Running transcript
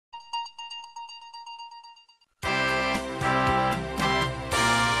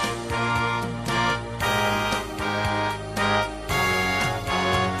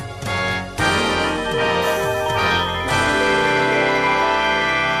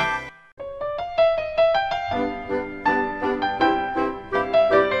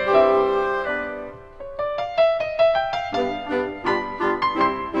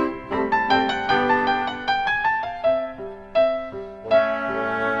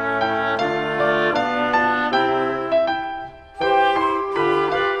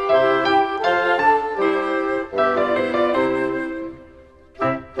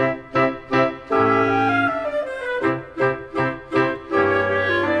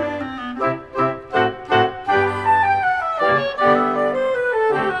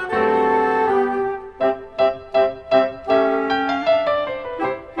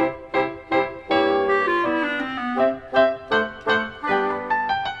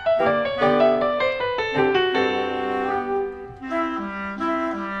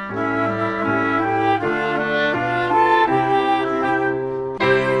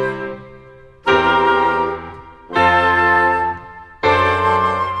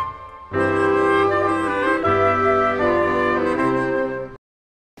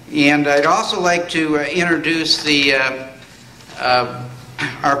And I'd also like to introduce the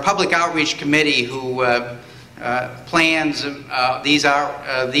our public outreach committee who plans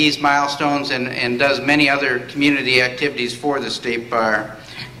these milestones and does many other community activities for the State Bar.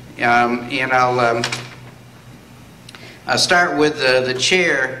 And I'll start with the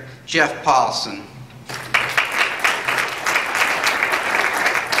chair, Jeff Paulson.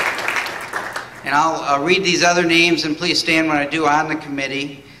 And I'll read these other names, and please stand when I do, on the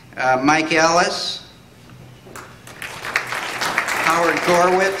committee. Mike Ellis, Howard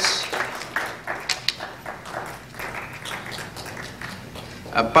Gorwitz,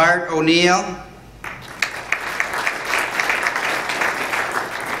 Bart O'Neill,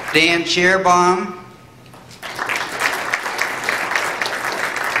 Dan Chairbaum,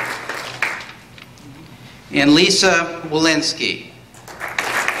 and Lisa Walensky.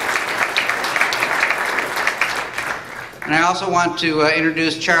 And I also want to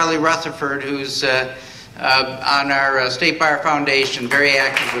introduce Charlie Rutherford, who's on our State Bar Foundation, very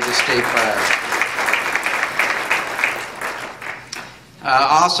active with the State Bar.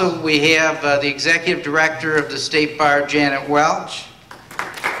 Also, we have the Executive Director of the State Bar, Janet Welch.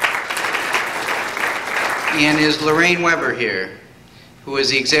 And is Lorraine Weber here, who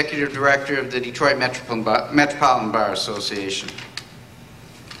is the Executive Director of the Detroit Metropolitan Bar Association.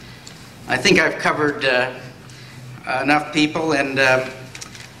 I think I've covered enough people, and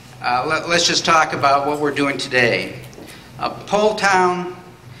let's just talk about what we're doing today. Poletown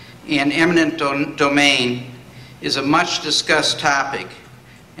and eminent domain is a much discussed topic,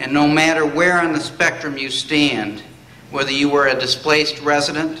 and no matter where on the spectrum you stand, whether you were a displaced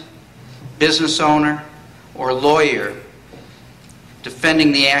resident, business owner, or lawyer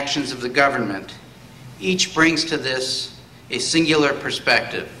defending the actions of the government, each brings to this a singular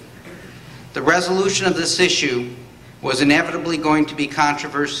perspective. The resolution of this issue was inevitably going to be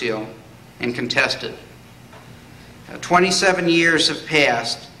controversial and contested. 27 years have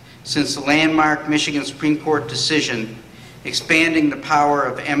passed since the landmark Michigan Supreme Court decision expanding the power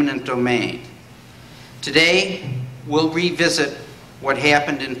of eminent domain. Today, we'll revisit what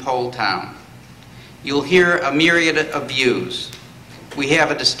happened in Poletown. You'll hear a myriad of views. We have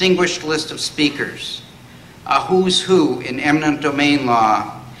a distinguished list of speakers, a who's who in eminent domain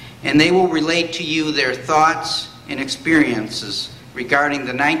law, and they will relate to you their thoughts and experiences regarding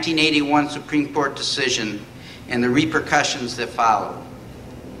the 1981 Supreme Court decision and the repercussions that followed.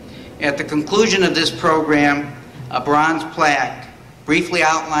 At the conclusion of this program, a bronze plaque briefly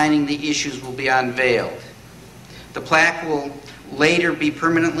outlining the issues will be unveiled. The plaque will later be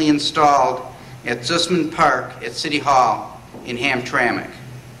permanently installed at Zussman Park at City Hall in Hamtramck.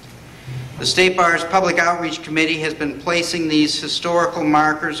 The State Bar's Public Outreach Committee has been placing these historical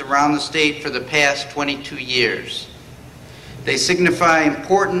markers around the state for the past 22 years. They signify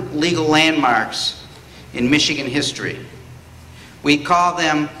important legal landmarks in Michigan history. We call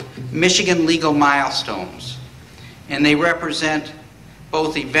them Michigan legal milestones, and they represent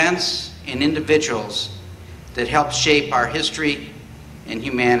both events and individuals that help shape our history and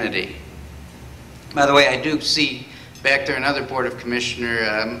humanity. By the way, I do see back there another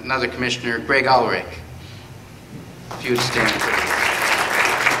commissioner, Greg Ulrich. If you would stand for this.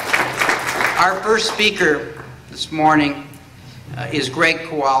 Our first speaker this morning is Greg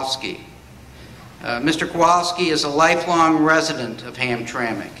Kowalski. Mr. Kowalski is a lifelong resident of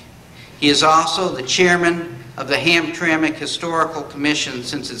Hamtramck. He is also the chairman of the Hamtramck Historical Commission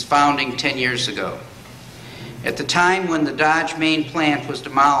since its founding 10 years ago. At the time when the Dodge main plant was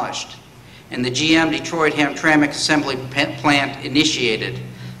demolished and the GM Detroit Hamtramck assembly plant initiated,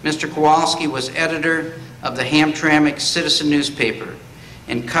 Mr. Kowalski was editor of the Hamtramck Citizen newspaper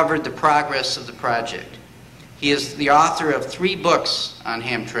and covered the progress of the project. He is the author of 3 books on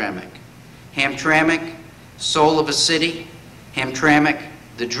Hamtramck: Hamtramck, Soul of a City, Hamtramck,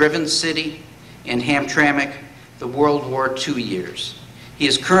 The Driven City, and Hamtramck, The World War II Years. He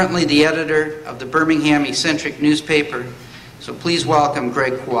is currently the editor of the Birmingham Eccentric newspaper, so please welcome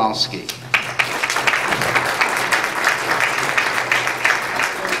Greg Kowalski.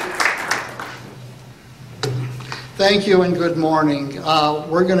 Thank you and good morning.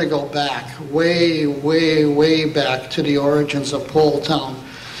 We're going to go back, way back to the origins of Poletown.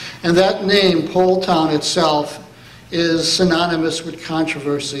 And that name, Poletown itself, is synonymous with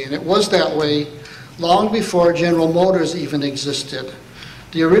controversy. And it was that way long before General Motors even existed.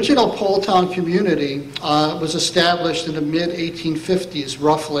 The original Poletown community was established in the mid-1850s,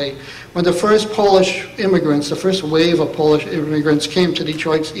 roughly, when the first Polish immigrants, the first wave of Polish immigrants came to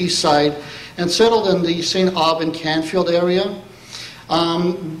Detroit's east side and settled in the St. Aubin-Canfield area.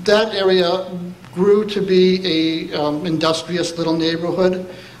 That area grew to be an industrious little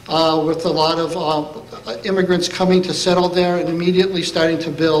neighborhood. with a lot of immigrants coming to settle there and immediately starting to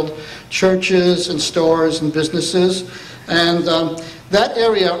build churches and stores and businesses. And that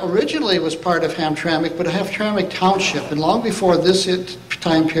area originally was part of Hamtramck, but Hamtramck Township, and long before this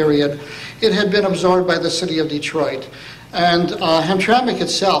time period, it had been absorbed by the city of Detroit. And Hamtramck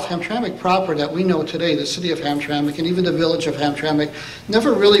itself, Hamtramck proper that we know today, the city of Hamtramck and even the village of Hamtramck,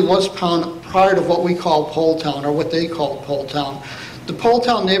 never really was part of what we call Poletown, or what they called Poletown. The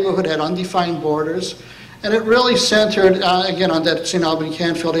Poletown neighborhood had undefined borders, and it really centered, again, on that St.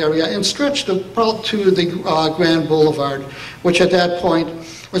 Albany-Canfield area and stretched about to the Grand Boulevard, which at that point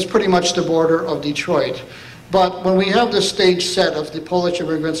was pretty much the border of Detroit. But when we have the stage set of the Polish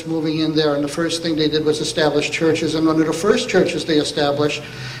immigrants moving in there, and the first thing they did was establish churches, and one of the first churches they established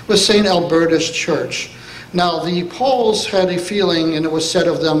was St. Alberta's Church. Now, the Poles had a feeling, and it was said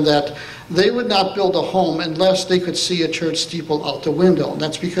of them, that they would not build a home unless they could see a church steeple out the window. And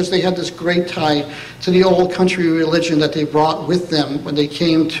that's because they had this great tie to the old country religion that they brought with them when they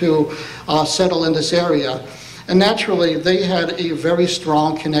came to settle in this area. And naturally, they had a very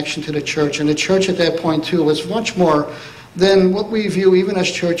strong connection to the church. And the church at that point, too, was much more than what we view even as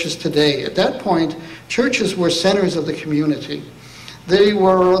churches today. At that point, churches were centers of the community. They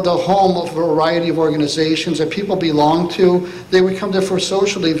were the home of a variety of organizations that people belonged to. They would come there for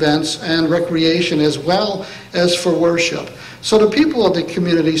social events and recreation as well as for worship. So the people of the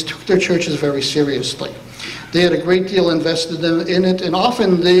communities took their churches very seriously. They had a great deal invested in it, and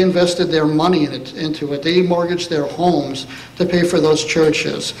often they invested their money into it. They mortgaged their homes to pay for those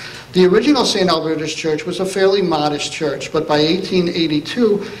churches. The original St. Alberta's Church was a fairly modest church, but by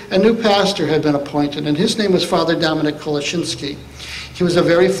 1882, a new pastor had been appointed, and his name was Father Dominic Koloshinsky. He was a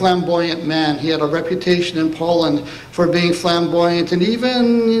very flamboyant man. He had a reputation in Poland for being flamboyant, and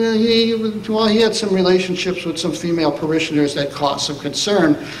even he had some relationships with some female parishioners that caused some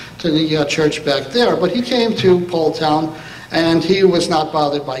concern to the church back there. But he came to Poletown, and he was not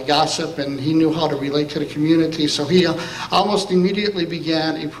bothered by gossip, and he knew how to relate to the community. So he almost immediately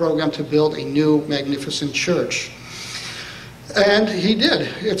began a program to build a new, magnificent church. And he did.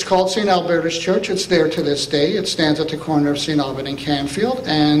 It's called St. Alberta's Church. It's there to this day. It stands at the corner of St. Albert and Canfield.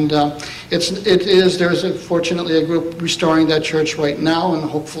 And there's fortunately a group restoring that church right now and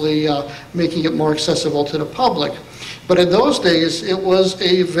hopefully making it more accessible to the public. But in those days, it was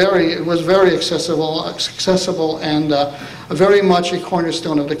very accessible and very much a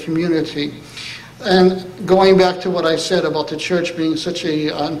cornerstone of the community. And going back to what I said about the church being such an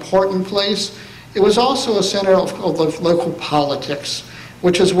important place, it was also a center of local politics,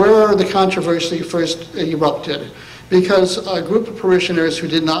 which is where the controversy first erupted, because a group of parishioners who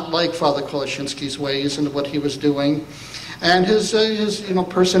did not like Father Koloshinsky's ways and what he was doing, and his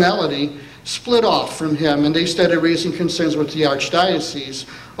personality, split off from him, and they started raising concerns with the Archdiocese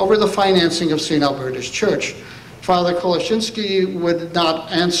over the financing of St. Alberta's Church. Father Koloshinsky would not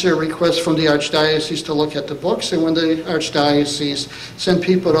answer requests from the Archdiocese to look at the books, and when the Archdiocese sent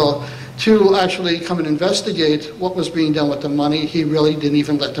people to actually come and investigate what was being done with the money, he really didn't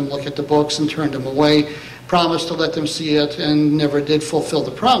even let them look at the books and turned them away, promised to let them see it, and never did fulfill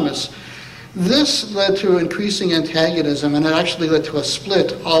the promise. This led to increasing antagonism, and it actually led to a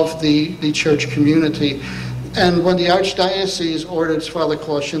split of the church community. And when the Archdiocese ordered Father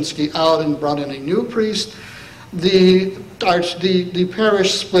Koloshinsky out and brought in a new priest, the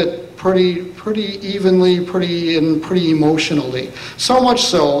parish split pretty evenly, pretty emotionally. So much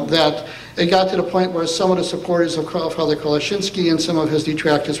so that it got to the point where some of the supporters of Father Koloshinsky and some of his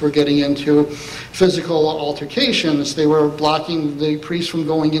detractors were getting into physical altercations. They were blocking the priest from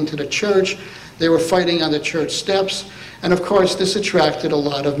going into the church. They were fighting on the church steps. And of course, this attracted a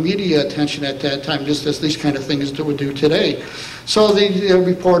lot of media attention at that time, just as these kind of things would do today. So the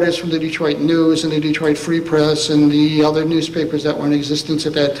reporters from the Detroit News and the Detroit Free Press and the other newspapers that were in existence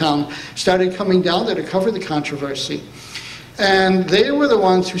at that time started coming down there to cover the controversy. And they were the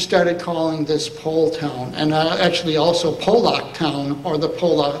ones who started calling this Poletown, and actually also Polak Town, or the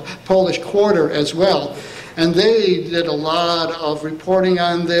Polish Quarter as well. And they did a lot of reporting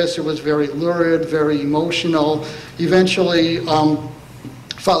on this. It was very lurid, very emotional. Eventually,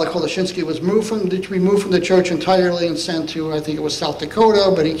 Father Koloshinsky was removed from the church entirely and sent to, I think it was South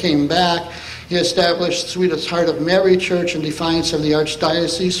Dakota, but he came back. He established Sweetest Heart of Mary Church in defiance of the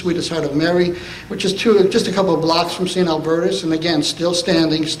Archdiocese, Sweetest Heart of Mary, which is just a couple of blocks from St. Alberta's, and again, still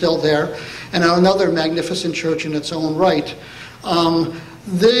standing, still there, and another magnificent church in its own right.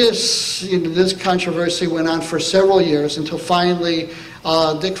 This controversy went on for several years until finally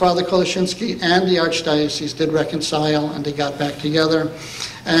Father Koloshinsky and the Archdiocese did reconcile, and they got back together.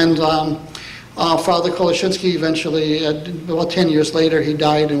 And Father Koloshinsky eventually, about 10 years later, he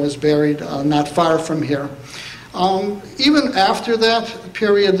died and was buried not far from here. Even after that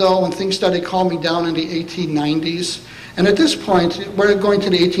period, though, when things started calming down in the 1890s, and at this point, we're going to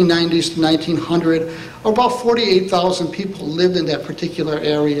the 1890s to 1900, about 48,000 people lived in that particular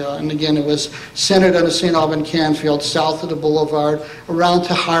area. And again, it was centered on the St. Alban Canfield, south of the boulevard, around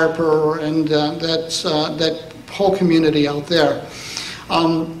to Harper, and that's that whole community out there.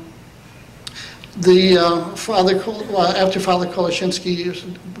 After Father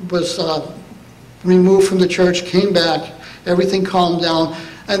Koloshinsky was removed from the church, came back, everything calmed down.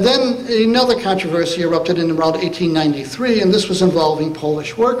 And then another controversy erupted in around 1893, and this was involving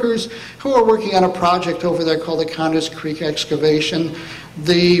Polish workers who were working on a project over there called the Connors Creek excavation.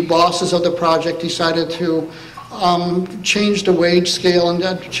 The bosses of the project decided to change the wage scale and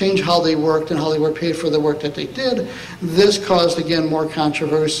change how they worked and how they were paid for the work that they did. This caused, again, more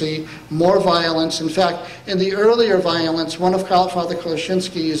controversy, more violence. In fact, in the earlier violence, one of Father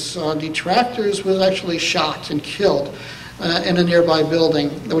Koloshinsky's detractors was actually shot and killed in a nearby building,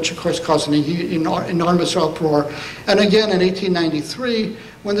 which of course caused an enormous uproar. And again, in 1893,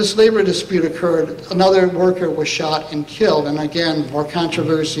 when this labor dispute occurred, another worker was shot and killed. And again, more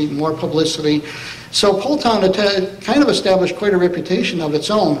controversy, more publicity. So Poletown kind of established quite a reputation of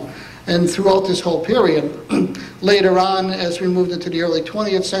its own. And throughout this whole period, later on, as we moved into the early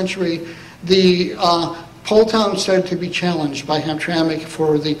 20th century, the Poletown started to be challenged by Hamtramck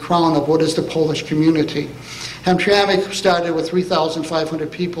for the crown of what is the Polish community. Hamtramck started with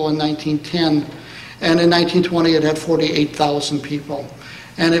 3,500 people in 1910, and in 1920 it had 48,000 people.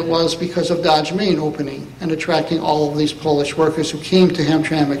 And it was because of Dodge, Main opening and attracting all of these Polish workers who came to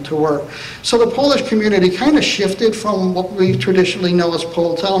Hamtramck to work. So the Polish community kind of shifted from what we traditionally know as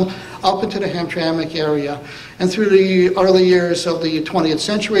Poletown up into the Hamtramck area. And through the early years of the 20th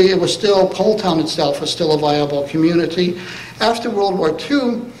century, it was still, Poletown itself was still a viable community. After World War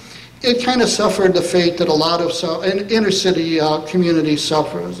II, it kind of suffered the fate that a lot of inner city communities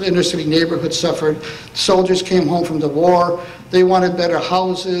suffered, inner city neighborhoods suffered. Soldiers came home from the war. They wanted better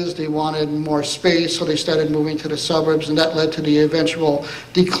houses. They wanted more space, so they started moving to the suburbs, and that led to the eventual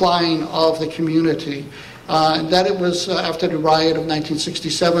decline of the community. That it was after the riot of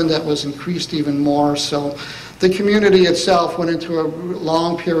 1967 that was increased even more. So the community itself went into a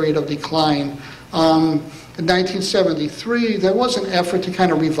long period of decline. In 1973, there was an effort to kind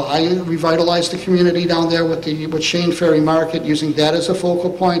of revitalize the community down there with Shane Ferry Market, using that as a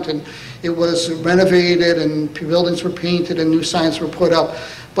focal point, and it was renovated and buildings were painted and new signs were put up.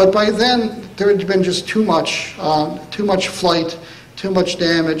 But by then, there had been just too much flight, too much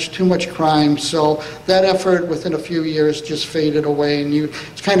damage, too much crime. So that effort within a few years just faded away, and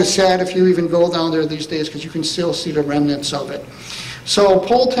it's kind of sad if you even go down there these days because you can still see the remnants of it. So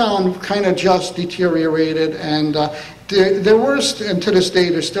Poletown kind of just deteriorated, and there were, and to this day,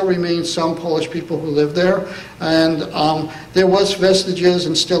 there still remains some Polish people who live there, and there was vestiges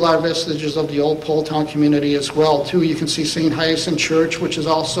and still are vestiges of the old Poletown community as well, too. You can see St. Hyacinth Church, which is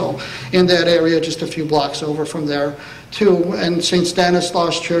also in that area, just a few blocks over from there, too, and St.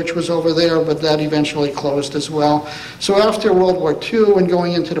 Stanislaus Church was over there, but that eventually closed as well. So after World War II and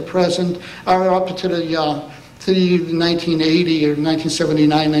going into the present, or up to the 1980 or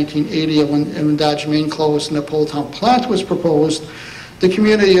 1979, 1980, when Dodge Main closed and the Poletown plant was proposed, the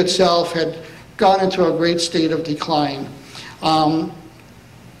community itself had gone into a great state of decline.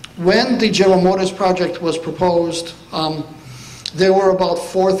 When the General Motors project was proposed, there were about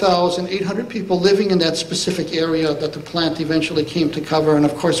 4,800 people living in that specific area that the plant eventually came to cover, and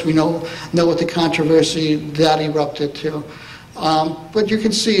of course we know what the controversy that erupted to. But you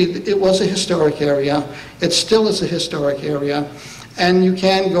can see it was a historic area. It still is a historic area. And you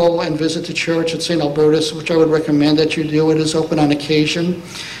can go and visit the church at St. Albertus, which I would recommend that you do. It is open on occasion.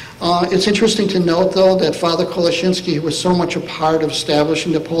 It's interesting to note, though, that Father Koloshinsky, who was so much a part of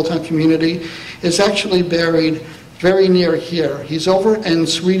establishing the Poletown community, is actually buried very near here. He's over in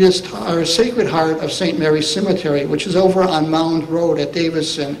Sacred Heart of St. Mary's Cemetery, which is over on Mound Road at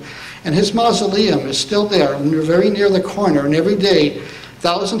Davison. And his mausoleum is still there, very near the corner, and every day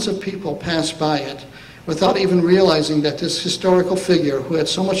thousands of people pass by it without even realizing that this historical figure, who had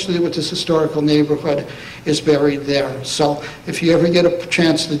so much to do with this historical neighborhood, is buried there. So if you ever get a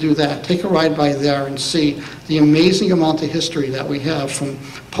chance to do that, take a ride by there and see the amazing amount of history that we have from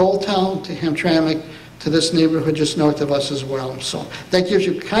Poletown to Hamtramck to this neighborhood just north of us as well. So that gives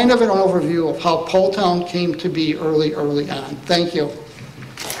you kind of an overview of how Poletown came to be early on. Thank you.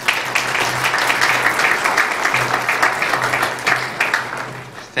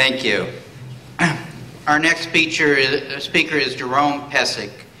 Thank you. Our next speaker is Jerome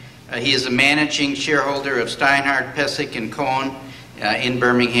Pesic, He is a managing shareholder of Steinhardt, Pesic & Cohen in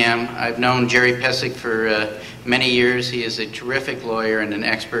Birmingham. I've known Jerry Pesic for many years. He is a terrific lawyer and an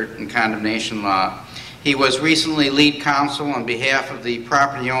expert in condemnation law. He was recently lead counsel on behalf of the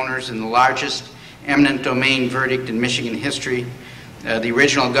property owners in the largest eminent domain verdict in Michigan history. The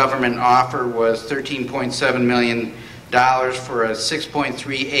original government offer was $13.7 million for a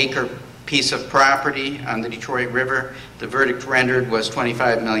 6.3-acre piece of property on the Detroit River. The verdict rendered was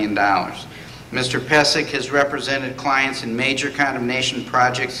 $25 million. Mr. Pesic has represented clients in major condemnation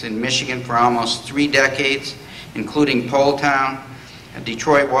projects in Michigan for almost 3 decades, including Poletown, a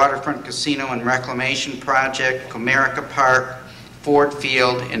Detroit waterfront casino and reclamation project, Comerica Park, Ford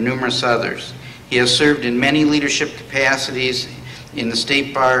Field, and numerous others. He has served in many leadership capacities in the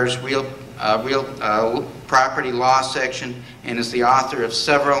State Bar's real property law section and is the author of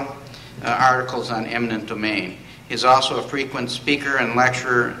several articles on eminent domain. He is also a frequent speaker and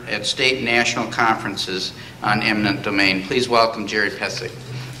lecturer at state and national conferences on eminent domain. Please welcome Jerry Pesic.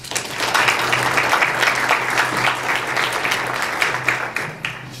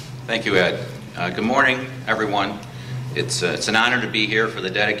 Thank you, Ed. Good morning, everyone. It's an honor to be here for the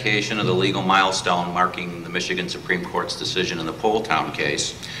dedication of the legal milestone marking the Michigan Supreme Court's decision in the Poletown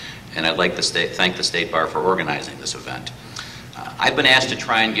case, and I'd like to thank the State Bar for organizing this event. I've been asked to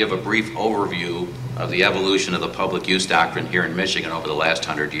try and give a brief overview of the evolution of the public use doctrine here in Michigan over the last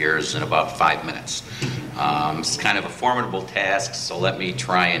 100 years in about 5 minutes. It's kind of a formidable task, so let me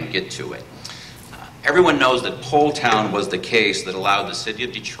try and get to it. Everyone knows that Poletown was the case that allowed the city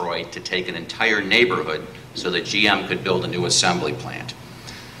of Detroit to take an entire neighborhood so that GM could build a new assembly plant.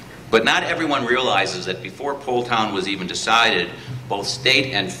 But not everyone realizes that before Poletown was even decided, both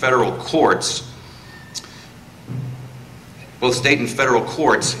state and federal courts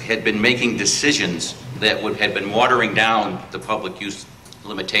had been making decisions that had been watering down the public use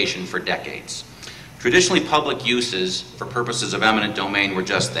limitation for decades. Traditionally, public uses for purposes of eminent domain were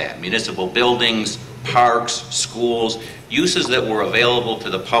just that: municipal buildings, parks, schools, uses that were available to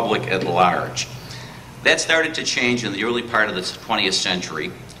the public at large. That started to change in the early part of the 20th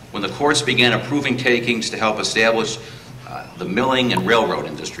century when the courts began approving takings to help establish the milling and railroad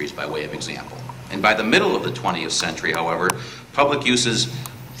industries, by way of example. And by the middle of the 20th century, however, public uses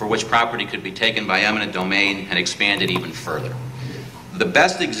for which property could be taken by eminent domain had expanded even further. The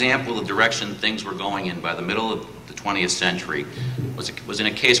best example of the direction things were going in by the middle of the 20th century was in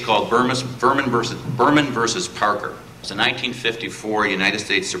a case called Berman versus Parker. It was a 1954 United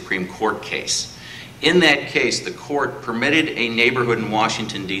States Supreme Court case. In that case, the court permitted a neighborhood in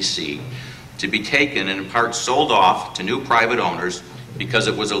Washington, D.C. to be taken and in part sold off to new private owners because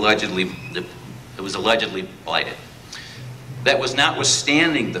it was allegedly blighted. That was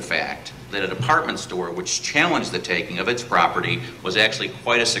notwithstanding the fact that a department store which challenged the taking of its property was actually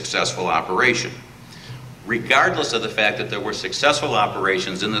quite a successful operation. Regardless of the fact that there were successful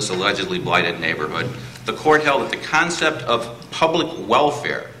operations in this allegedly blighted neighborhood, the court held that the concept of public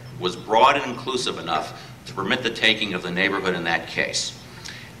welfare was broad and inclusive enough to permit the taking of the neighborhood in that case.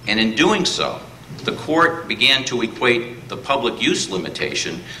 And in doing so, the court began to equate the public use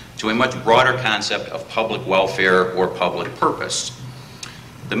limitation to a much broader concept of public welfare or public purpose.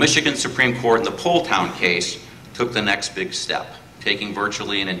 The Michigan Supreme Court in the Poletown case took the next big step, taking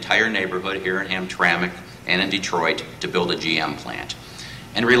virtually an entire neighborhood here in Hamtramck and in Detroit to build a GM plant.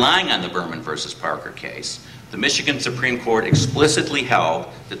 And relying on the Berman versus Parker case, the Michigan Supreme Court explicitly held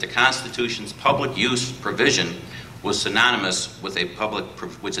that the Constitution's public use provision was synonymous with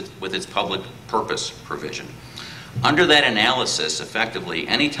its public purpose provision. Under that analysis, effectively,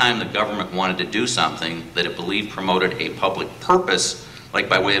 anytime the government wanted to do something that it believed promoted a public purpose, like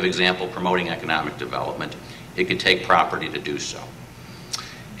by way of example, promoting economic development, it could take property to do so.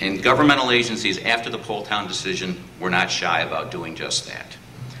 And governmental agencies after the Poletown decision were not shy about doing just that.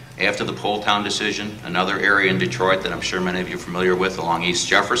 After the Poletown decision, another area in Detroit that I'm sure many of you are familiar with along East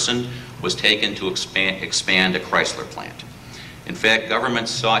Jefferson was taken to expand a Chrysler plant. In fact,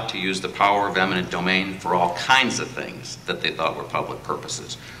 governments sought to use the power of eminent domain for all kinds of things that they thought were public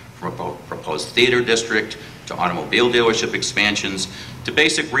purposes, from a proposed theater district to automobile dealership expansions to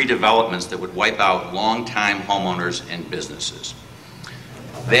basic redevelopments that would wipe out long-time homeowners and businesses.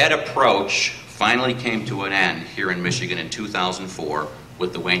 That approach finally came to an end here in Michigan in 2004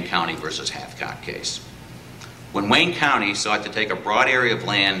 with the Wayne County versus Hamtramck case. When Wayne County sought to take a broad area of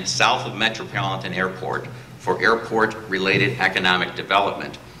land south of Metropolitan Airport for airport-related economic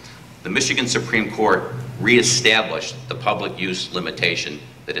development, the Michigan Supreme Court reestablished the public use limitation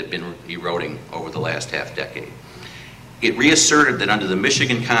that had been eroding over the last half-decade. It reasserted that under the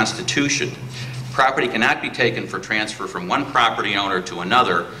Michigan Constitution, property cannot be taken for transfer from one property owner to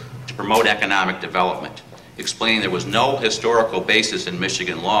another promote economic development, explaining there was no historical basis in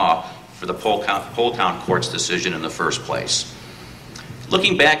Michigan law for the Poletown Court's decision in the first place.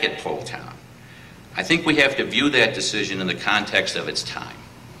 Looking back at Poletown, I think we have to view that decision in the context of its time.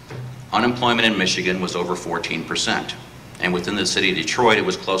 Unemployment in Michigan was over 14%, and within the city of Detroit it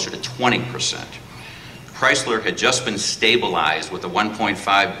was closer to 20%. Chrysler had just been stabilized with a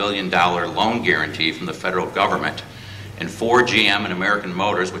 $1.5 billion loan guarantee from the federal government, and Ford, GM, and American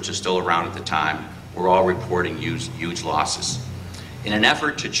Motors, which is still around at the time, were all reporting huge losses. In an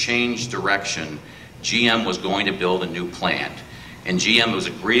effort to change direction, GM was going to build a new plant, and GM was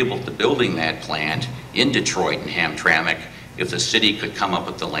agreeable to building that plant in Detroit and Hamtramck if the city could come up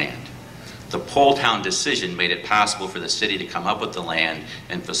with the land. The Poletown decision made it possible for the city to come up with the land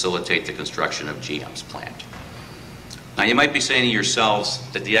and facilitate the construction of GM's plant. Now you might be saying to yourselves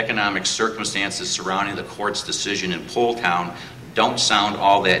that the economic circumstances surrounding the court's decision in Poletown don't sound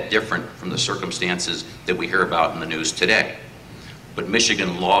all that different from the circumstances that we hear about in the news today. But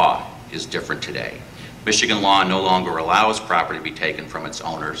Michigan law is different today. Michigan law no longer allows property to be taken from its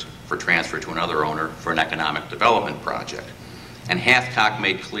owners for transfer to another owner for an economic development project. And Hamtramck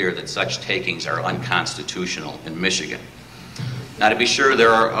made clear that such takings are unconstitutional in Michigan. Now, to be sure,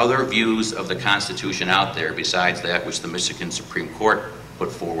 there are other views of the Constitution out there besides that which the Michigan Supreme Court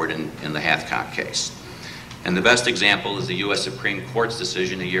put forward in the Hamtramck case. And the best example is the U.S. Supreme Court's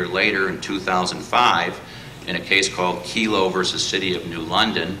decision a year later in 2005 in a case called Kelo versus City of New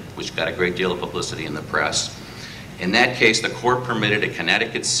London, which got a great deal of publicity in the press. In that case, the court permitted a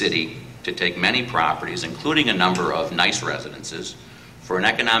Connecticut city to take many properties, including a number of nice residences, for an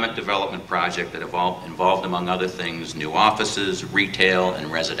economic development project that involved, among other things, new offices, retail,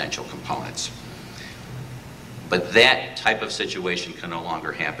 and residential components. But that type of situation can no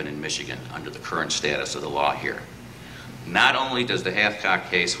longer happen in Michigan under the current status of the law here. Not only does the Hamtramck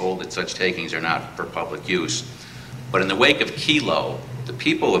case hold that such takings are not for public use, but in the wake of Kelo, the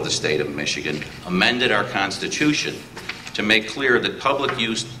people of the state of Michigan amended our Constitution to make clear that public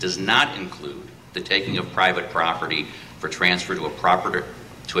use does not include the taking of private property for transfer to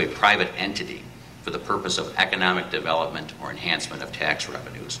a private entity for the purpose of economic development or enhancement of tax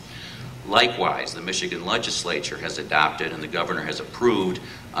revenues. Likewise, the Michigan legislature has adopted and the governor has approved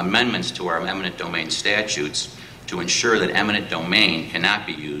amendments to our eminent domain statutes to ensure that eminent domain cannot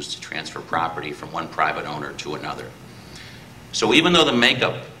be used to transfer property from one private owner to another. So even though the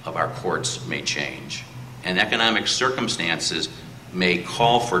makeup of our courts may change and economic circumstances may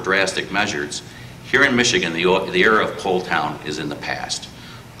call for drastic measures, here in Michigan, the era of Poletown is in the past.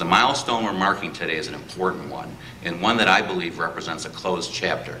 The milestone we're marking today is an important one, and one that I believe represents a closed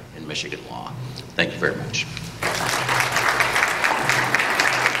chapter in Michigan law. Thank you very much.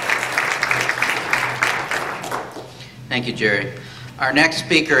 Thank you, Jerry. Our next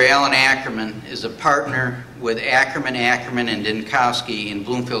speaker, Alan Ackerman, is a partner with Ackerman, and Dinkowski in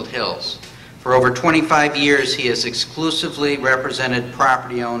Bloomfield Hills. For over 25 years, he has exclusively represented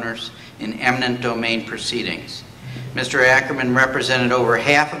property owners in eminent domain proceedings. Mr. Ackerman represented over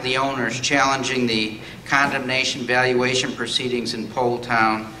half of the owners challenging the condemnation valuation proceedings in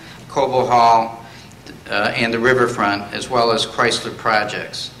Poletown, Cobo Hall, and the Riverfront, as well as Chrysler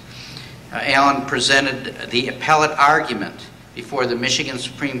projects. Alan presented the appellate argument before the Michigan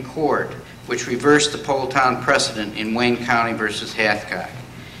Supreme Court, which reversed the Poletown precedent in Wayne County versus Hamtramck.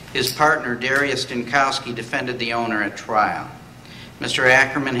 His partner, Darius Dinkowski, defended the owner at trial. Mr.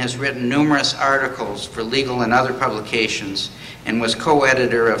 Ackerman has written numerous articles for legal and other publications and was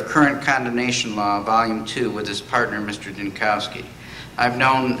co-editor of Current Condemnation Law, Volume 2, with his partner, Mr. Dinkowski. I've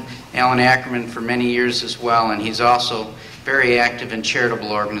known Alan Ackerman for many years as well, and he's also very active in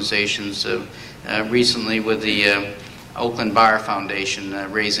charitable organizations, recently with the Oakland Bar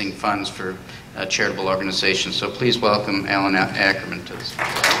Foundation, raising funds for charitable organizations. So please welcome Alan Ackerman to this.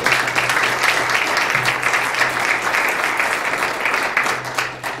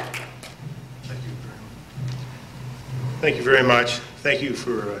 Thank you very much. Thank you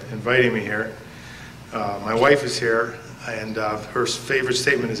for inviting me here. My wife is here, and her favorite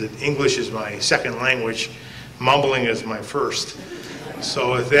statement is that English is my second language, mumbling is my first.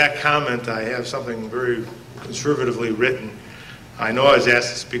 So with that comment, I have something very conservatively written. I know I was asked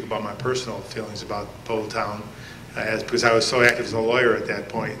to speak about my personal feelings about Poletown, because I was so active as a lawyer at that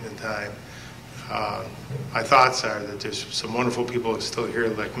point in time. My thoughts are that there's some wonderful people still here,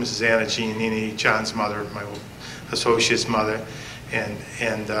 like Mrs. Anna Giannini, John's mother, my associate's mother, and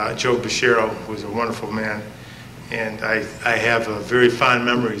Joe Bashiro, who's a wonderful man. And I have very fond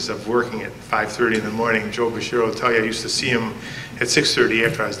memories of working at 5:30 in the morning. Joe Bashiro will tell you I used to see him at 6:30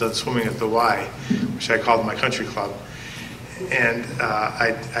 after I was done swimming at the Y, which I called my country club. And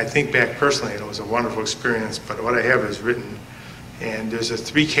I think back personally, and it was a wonderful experience, but what I have is written. And there's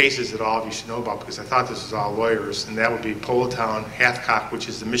 3 cases that all of you should know about, because I thought this was all lawyers, and that would be Poletown, Hamtramck, which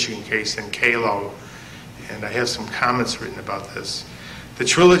is the Michigan case, and Kalo. And I have some comments written about this. The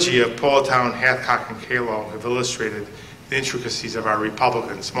trilogy of Poletown, Hamtramck, and Kalo have illustrated the intricacies of our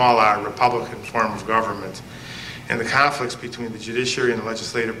Republican, small r, Republican form of government, and the conflicts between the judiciary and the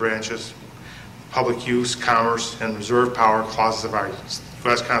legislative branches, public use, commerce, and reserve power clauses of our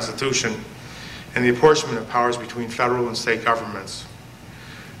U.S. Constitution, and the apportionment of powers between federal and state governments.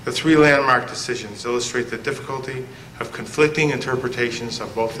 The 3 landmark decisions illustrate the difficulty of conflicting interpretations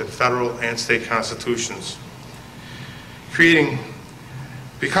of both the federal and state constitutions,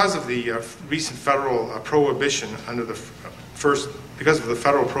 because of the recent federal prohibition under the because of the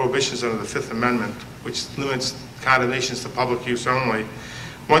federal prohibitions under the Fifth Amendment, which limits condemnations to public use only,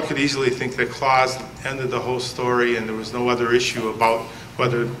 one could easily think that clause ended the whole story and there was no other issue about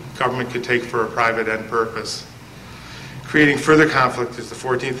whether government could take for a private end purpose. Creating further conflict is the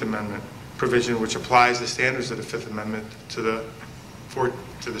 14th Amendment provision, which applies the standards of the Fifth Amendment to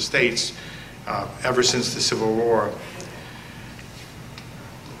the states ever since the Civil War.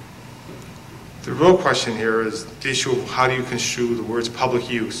 The real question here is the issue of how do you construe the words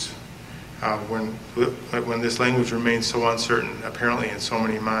public use when this language remains so uncertain, apparently in so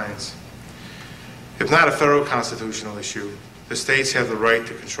many minds. If not a federal constitutional issue, the states have the right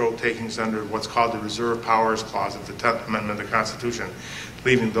to control takings under what's called the Reserve Powers Clause of the 10th Amendment of the Constitution,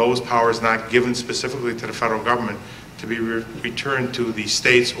 leaving those powers not given specifically to the federal government to be returned to the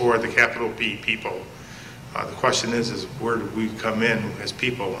states or the capital P people. The question is where do we come in as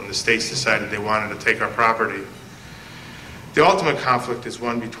people, and the states decided they wanted to take our property. The ultimate conflict is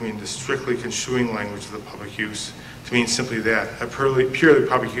one between the strictly construing language of the public use to mean simply that, a purely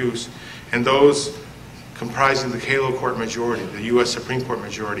public use, and those comprising the Kalo Court majority, the U.S. Supreme Court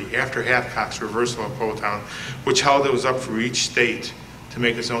majority, after Hamtramck's reversal of Poletown, which held it was up for each state to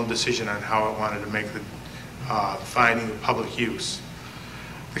make its own decision on how it wanted to make the finding of public use.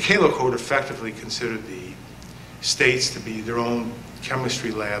 The Kalo Court effectively considered the states to be their own chemistry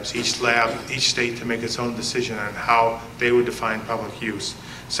labs, each state to make its own decision on how they would define public use.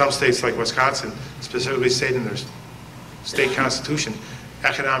 Some states, like Wisconsin, specifically state in their state constitution,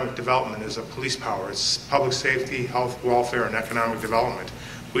 economic development is a police power. It's public safety, health, welfare, and economic development.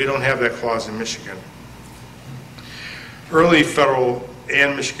 We don't have that clause in Michigan. Early federal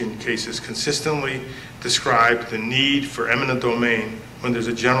and Michigan cases consistently described the need for eminent domain when there's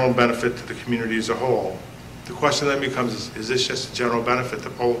a general benefit to the community as a whole. The question then becomes, is this just a general benefit to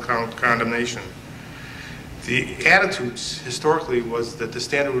Poletown condemnation? The attitudes historically was that the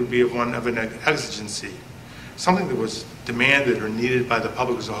standard would be one of an exigency, something that was demanded or needed by the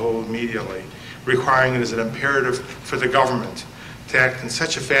public as a whole immediately, requiring it as an imperative for the government to act in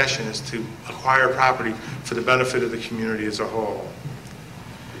such a fashion as to acquire property for the benefit of the community as a whole.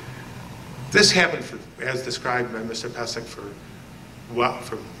 This happened, as described by Mr. Pesek, for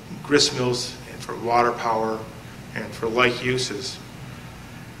grist mills and for water power and for like uses.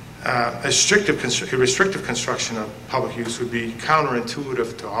 A restrictive construction of public use would be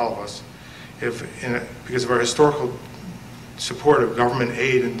counterintuitive to all of us because of our historical support of government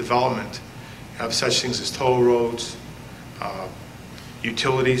aid and development of such things as toll roads,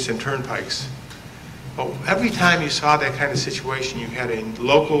 utilities, and turnpikes. But every time you saw that kind of situation, you had a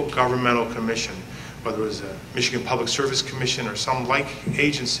local governmental commission, whether it was a Michigan Public Service Commission or some like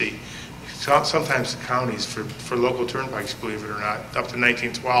agency, sometimes the counties for local turnpikes, believe it or not, up to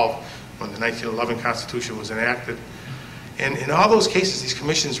 1912 when the 1911 Constitution was enacted. And in all those cases, these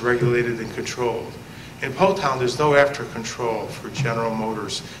commissions regulated and controlled. In Poletown, there's no after control for General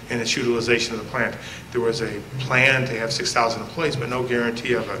Motors and its utilization of the plant. There was a plan to have 6,000 employees, but no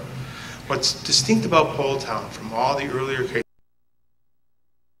guarantee of it. What's distinct about Poletown from all the earlier cases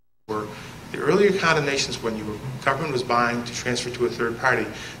were the earlier condemnations when government was buying to transfer to a third party,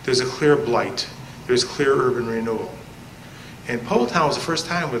 there's a clear blight. There's clear urban renewal. And Poletown was the first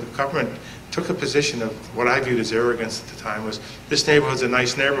time where the government took a position of what I viewed as arrogance at the time was, this neighborhood's a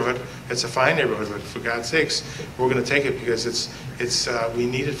nice neighborhood, it's a fine neighborhood, but for God's sakes, we're going to take it because we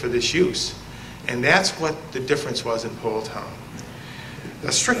need it for this use. And that's what the difference was in Poletown.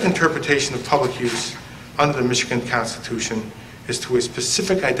 A strict interpretation of public use under the Michigan Constitution is to a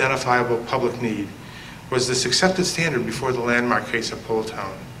specific identifiable public need was this accepted standard before the landmark case of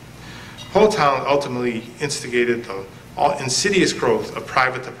Poletown. Poletown ultimately instigated the insidious growth of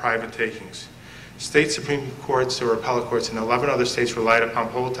private-to-private takings. State Supreme Courts or appellate courts in 11 other states relied upon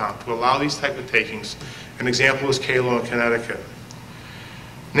Poletown to allow these type of takings. An example is Kalo in Connecticut.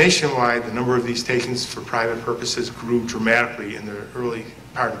 Nationwide, the number of these takings for private purposes grew dramatically in the early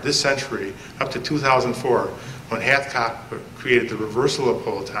part of this century, up to 2004, when Hamtramck created the reversal of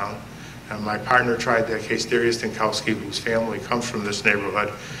Poletown. And my partner tried that case, Darius Dinkowski, whose family comes from this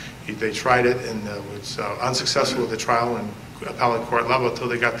neighborhood. They tried it and was unsuccessful with the trial in appellate court level until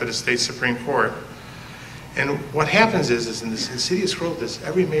they got to the state Supreme Court. And what happens is in this insidious growth is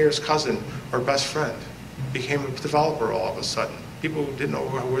every mayor's cousin or best friend became a developer all of a sudden. People didn't know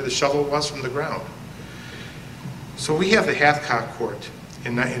where the shovel was from the ground. So we have the Hamtramck court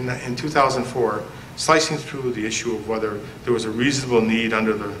in 2004 slicing through the issue of whether there was a reasonable need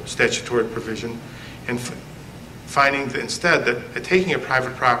under the statutory provision and finding that instead that taking a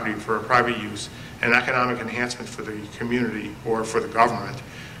private property for a private use and economic enhancement for the community or for the government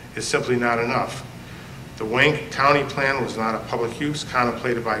is simply not enough. The Wayne County plan was not a public use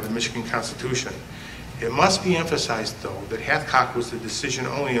contemplated by the Michigan Constitution. It must be emphasized, though, that Hamtramck was the decision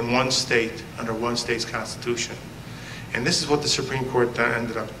only in one state under one state's constitution. And this is what the Supreme Court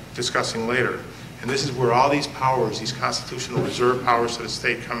ended up discussing later. And this is where all these powers, these constitutional reserve powers of the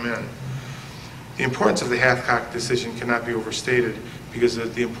state come in. The importance of the Hamtramck decision cannot be overstated because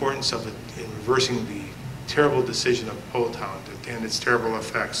of the importance of it in reversing the terrible decision of Poletown and its terrible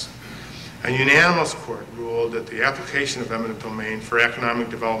effects. A unanimous court ruled that the application of eminent domain for economic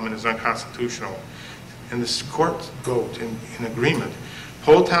development is unconstitutional. And this court vote in agreement.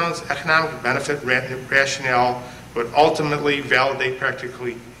 Poletown's economic benefit rationale would ultimately validate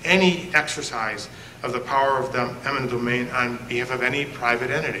practically any exercise of the power of the eminent domain on behalf of any private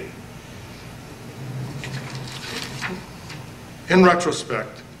entity. In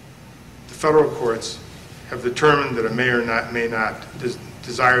retrospect, the federal courts have determined that a mayor may not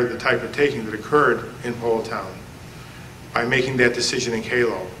desire the type of taking that occurred in Poletown by making that decision in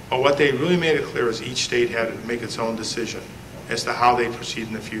Kalo. But what they really made it clear is each state had to make its own decision as to how they proceed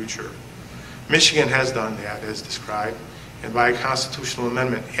in the future. Michigan has done that as described, and by a constitutional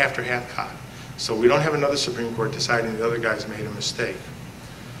amendment after Hamtramck. So we don't have another Supreme Court deciding the other guys made a mistake.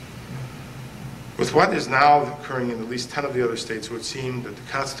 With what is now occurring in at least 10 of the other states, it would seem that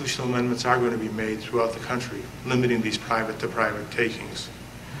the constitutional amendments are going to be made throughout the country, limiting these private-to-private takings.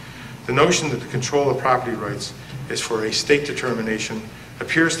 The notion that the control of property rights is for a state determination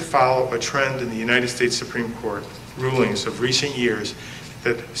appears to follow a trend in the United States Supreme Court rulings of recent years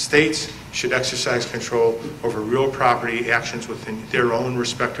that states should exercise control over real property actions within their own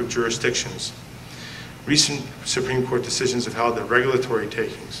respective jurisdictions. Recent Supreme Court decisions have held that regulatory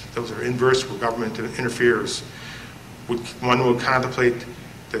takings, those are inverse where government interferes, one would contemplate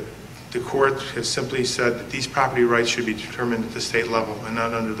that the court has simply said that these property rights should be determined at the state level and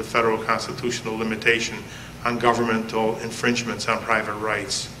not under the federal constitutional limitation on governmental infringements on private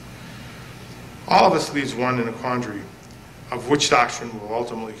rights. All of this leaves one in a quandary of which doctrine will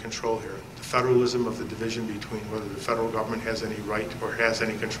ultimately control here. The federalism of the division between whether the federal government has any right or has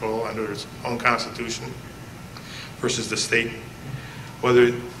any control under its own constitution versus the state.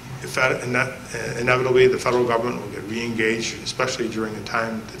 Whether inevitably the federal government will get re-engaged, especially during a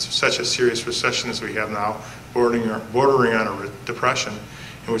time that's such a serious recession as we have now, bordering on a depression,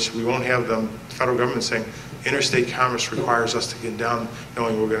 in which we won't have the federal government saying interstate commerce requires us to get down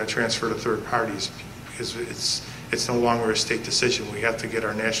knowing we're going to transfer to third parties because it's no longer a state decision. We have to get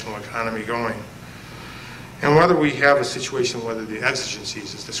our national economy going. And whether we have a situation whether the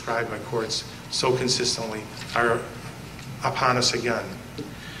exigencies as described by courts so consistently are upon us again.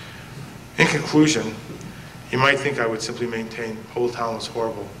 In conclusion, you might think I would simply maintain Poletown was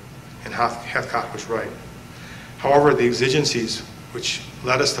horrible and Hamtramck was right. However, the exigencies which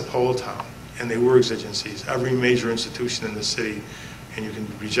led us to Poletown, and they were exigencies, every major institution in the city, and you can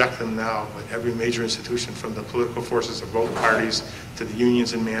reject them now, but every major institution from the political forces of both parties to the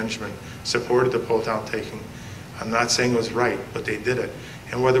unions and management supported the Poletown taking. I'm not saying it was right, but they did it.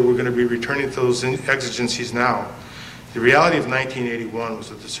 And whether we're going to be returning to those exigencies now, the reality of 1981 was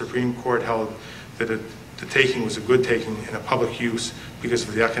that the Supreme Court held that the taking was a good taking and a public use because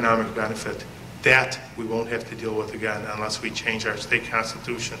of the economic benefit. That we won't have to deal with again unless we change our state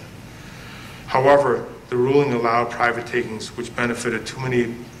constitution. However, the ruling allowed private takings which benefited too many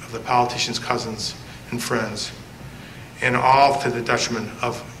of the politicians' cousins and friends, and all to the detriment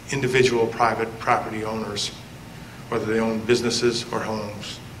of individual private property owners, whether they own businesses or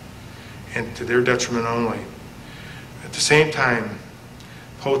homes, and to their detriment only. At the same time,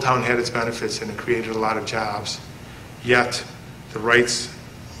 Poletown had its benefits and it created a lot of jobs, yet the rights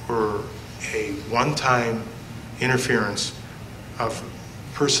were a one-time interference of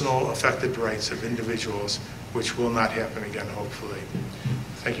personal affected rights of individuals, which will not happen again, hopefully.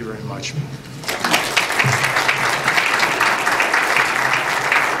 Thank you very much.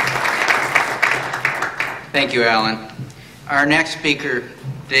 Thank you, Alan. Our next speaker,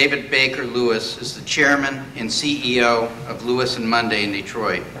 David Baker Lewis, is the chairman and CEO of Lewis & Monday in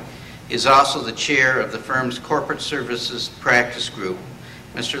Detroit. He is also the chair of the firm's corporate services practice group.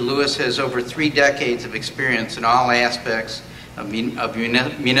 Mr. Lewis has over 3 decades of experience in all aspects of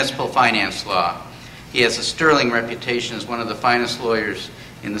municipal finance law. He has a sterling reputation as one of the finest lawyers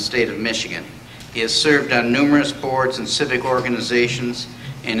in the state of Michigan. He has served on numerous boards and civic organizations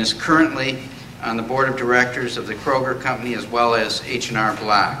and is currently on the board of directors of the Kroger Company as well as H&R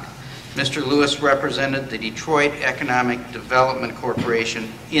Block. Mr. Lewis represented the Detroit Economic Development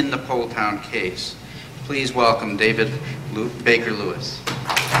Corporation in the Poletown case. Please welcome David Baker Lewis.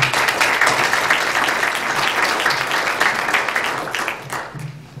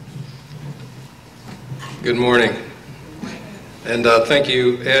 Good morning. And thank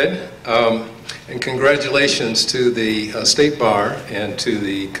you, Ed. And congratulations to the State Bar and to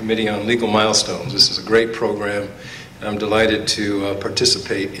the Committee on Legal Milestones. This is a great program. I'm delighted to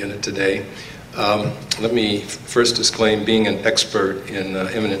participate in it today. Let me first disclaim being an expert in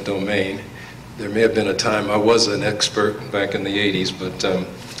eminent domain. There may have been a time I was an expert back in the 80s, but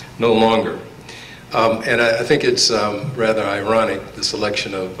no longer. And I think it's rather ironic, the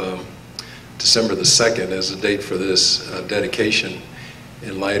selection of December the 2nd as the date for this dedication,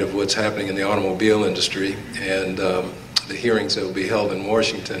 in light of what's happening in the automobile industry and the hearings that will be held in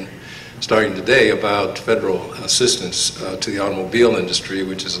Washington starting today about federal assistance to the automobile industry,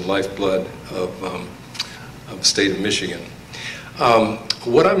 which is the lifeblood of the state of Michigan.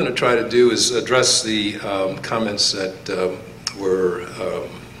 What I'm going to try to do is address the comments that were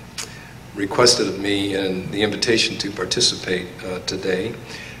requested of me in the invitation to participate today.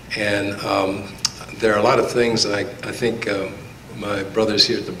 And there are a lot of things that I think my brothers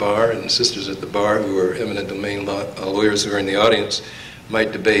here at the bar and sisters at the bar who are eminent domain lawyers who are in the audience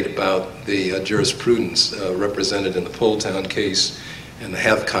might debate about the jurisprudence represented in the Poletown case and the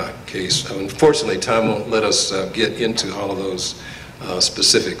Hamtramck case. Unfortunately, time won't let us get into all of those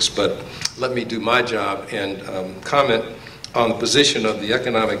specifics, but let me do my job and comment on the position of the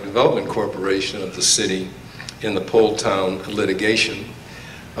Economic Development Corporation of the city in the Poletown litigation.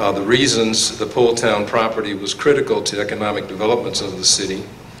 The reasons the Poletown property was critical to economic developments of the city,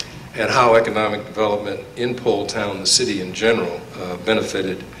 and how economic development in Poletown, the city in general,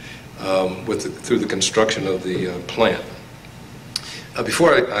 benefited through the construction of the plant.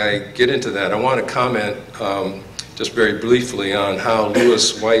 Before I get into that, I want to comment just very briefly on how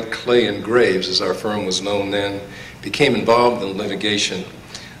Lewis, White, Clay, and Graves, as our firm was known then, became involved in litigation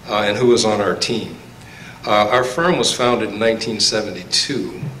and who was on our team. Our firm was founded in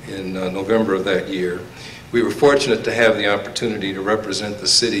 1972, in November of that year. We were fortunate to have the opportunity to represent the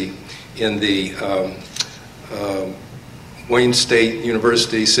city in the Wayne State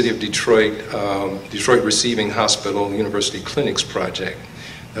University, City of Detroit, Detroit Receiving Hospital, University Clinics project.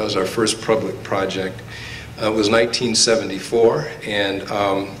 That was our first public project. It was 1974 and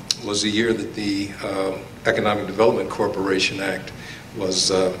was the year that the Economic Development Corporation Act was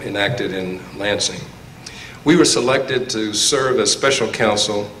enacted in Lansing. We were selected to serve as special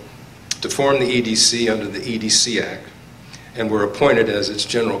counsel to form the EDC under the EDC Act and were appointed as its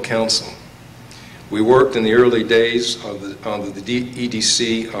general counsel. We worked in the early days on the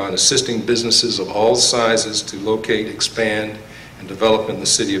EDC on assisting businesses of all sizes to locate, expand, and develop in the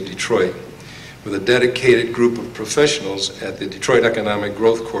city of Detroit with a dedicated group of professionals at the Detroit Economic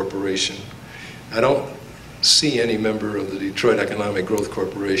Growth Corporation. I don't see any member of the Detroit Economic Growth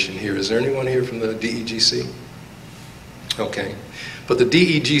Corporation here. Is there anyone here from the DEGC? Okay. But the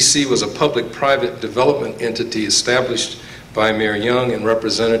DEGC was a public-private development entity established by Mayor Young and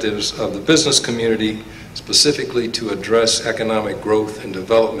representatives of the business community specifically to address economic growth and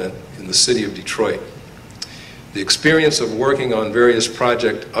development in the city of Detroit. The experience of working on various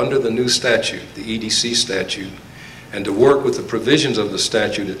projects under the new statute, the EDC statute, and to work with the provisions of the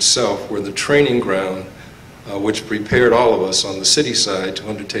statute itself were the training ground which prepared all of us on the city side to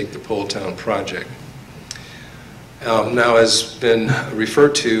undertake the Poletown project. Now, as been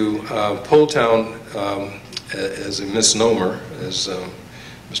referred to, Poletown as a misnomer, as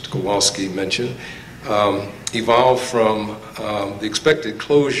Mr. Kowalski mentioned, evolved from the expected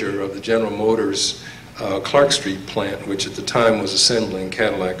closure of the General Motors Clark Street plant, which at the time was assembling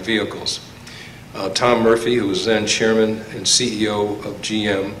Cadillac vehicles. Tom Murphy, who was then chairman and CEO of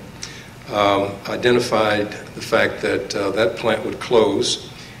GM, identified the fact that that plant would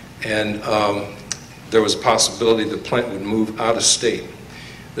close, and there was a possibility the plant would move out of state.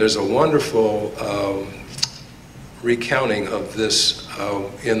 There's a wonderful recounting of this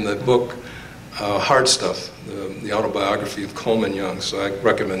in the book Hard Stuff, the autobiography of Coleman Young, so I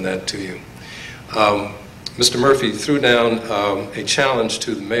recommend that to you. Mr. Murphy threw down a challenge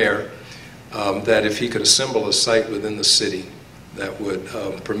to the mayor that if he could assemble a site within the city that would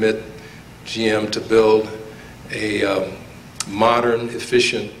permit GM to build a modern,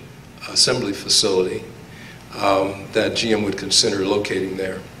 efficient assembly facility that GM would consider locating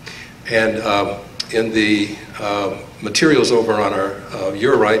there. And in the materials over on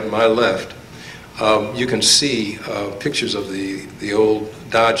your right and my left, you can see pictures of the old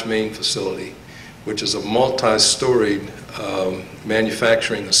Dodge main facility, which is a multi-storied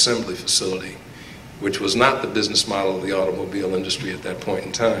manufacturing assembly facility, which was not the business model of the automobile industry at that point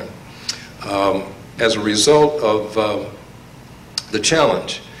in time. As a result of the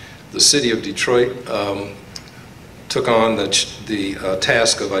challenge, the city of Detroit took on the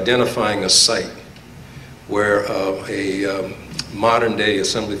task of identifying a site where a modern-day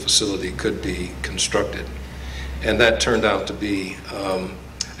assembly facility could be constructed. And that turned out to be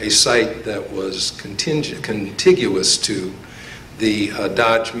a site that was contiguous to the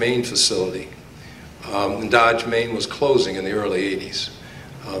Dodge Main facility. Dodge Main was closing in the early 80s.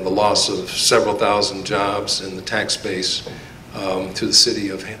 The loss of several thousand jobs in the tax base to the city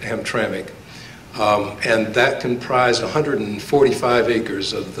of Hamtramck. And that comprised 145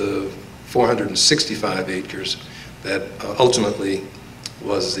 acres of the 465 acres that ultimately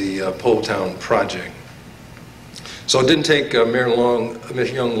was the Poletown project. So it didn't take Mayor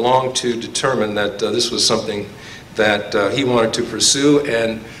Young long to determine that this was something that he wanted to pursue,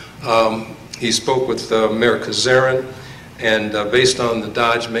 and he spoke with Mayor Kazarin, and based on the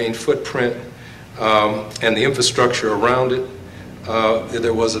Dodge main footprint and the infrastructure around it,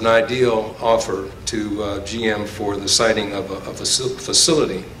 there was an ideal offer to GM for the siting of a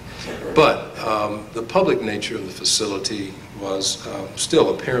facility. But the public nature of the facility was still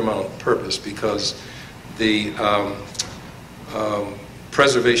a paramount purpose, because the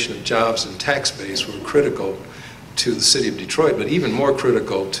preservation of jobs and tax base were critical to the city of Detroit, but even more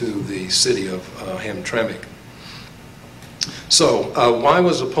critical to the city of Hamtramck. So why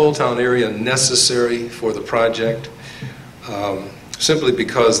was the Poletown area necessary for the project? Simply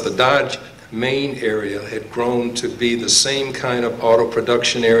because the Dodge main area had grown to be the same kind of auto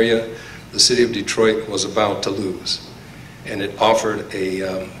production area the city of Detroit was about to lose. And it offered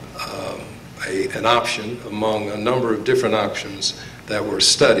an option among a number of different options that were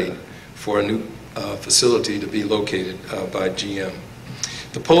studied for a new facility to be located by GM.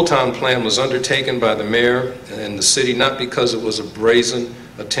 The Poletown plan was undertaken by the mayor and the city not because it was a brazen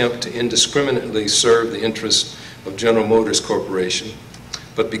attempt to indiscriminately serve the interests of General Motors Corporation,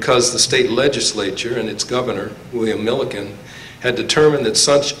 but because the state legislature and its governor, William Milliken, had determined that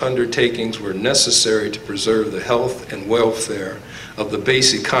such undertakings were necessary to preserve the health and welfare of the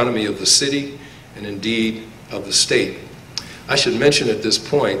base economy of the city and indeed of the state. I should mention at this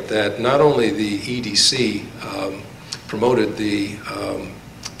point that not only the EDC promoted the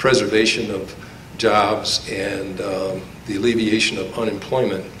preservation of jobs and the alleviation of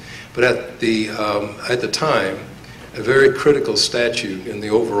unemployment, but at the time, a very critical statute in the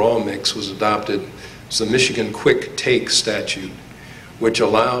overall mix was adopted. It's the Michigan Quick Take statute, which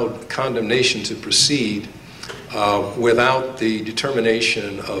allowed condemnation to proceed without the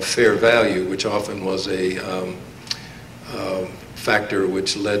determination of fair value, which often was a factor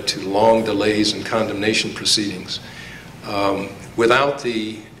which led to long delays in condemnation proceedings. Without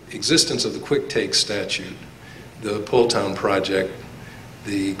the existence of the Quick Take statute, the Poletown project,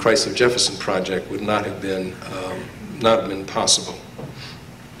 the Chrysler-Jefferson project, would not have been possible.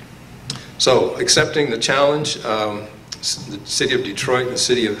 So, accepting the challenge, the city of Detroit and the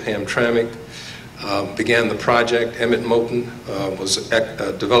city of Hamtramck began the project. Emmett Moten was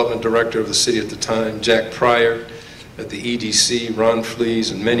a development director of the city at the time. Jack Pryor at the EDC, Ron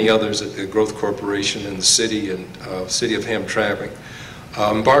Flees, and many others at the Growth Corporation in the city and city of Hamtramck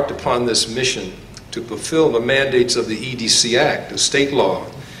embarked upon this mission to fulfill the mandates of the EDC Act, a state law,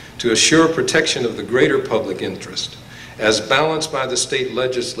 to assure protection of the greater public interest, as balanced by the state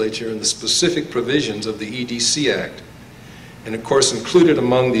legislature and the specific provisions of the EDC Act. And of course, included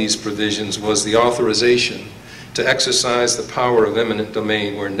among these provisions was the authorization to exercise the power of eminent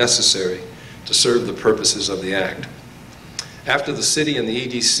domain where necessary to serve the purposes of the Act. After the city and the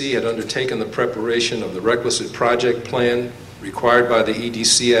EDC had undertaken the preparation of the requisite project plan required by the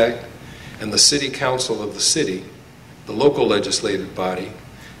EDC Act, and the City Council of the city, the local legislative body,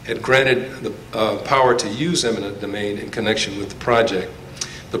 had granted the power to use eminent domain in connection with the project,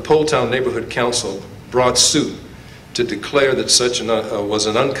 the Poletown Neighborhood Council brought suit to declare that such was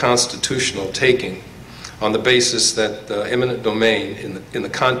an unconstitutional taking on the basis that eminent domain in the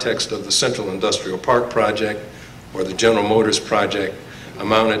context of the Central Industrial Park project or the General Motors project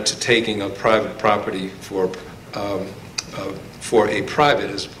amounted to taking of private property for a private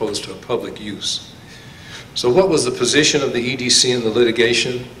as opposed to a public use. So what was the position of the EDC in the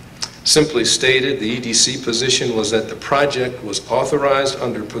litigation? Simply stated, the EDC position was that the project was authorized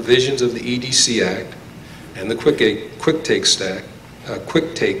under provisions of the EDC Act and the Quick Take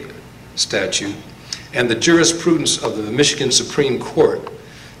statute and the jurisprudence of the Michigan Supreme Court,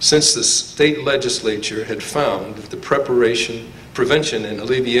 since the state legislature had found that the prevention and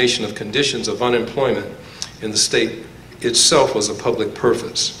alleviation of conditions of unemployment in the state itself was a public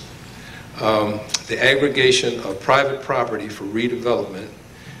purpose. The aggregation of private property for redevelopment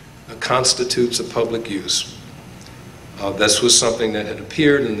constitutes a public use. This was something that had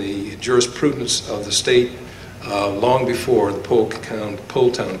appeared in the jurisprudence of the state long before the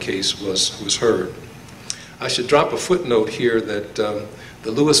Poletown case was heard. I should drop a footnote here that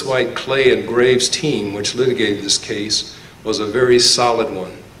the Lewis White, Clay, and Graves team, which litigated this case, was a very solid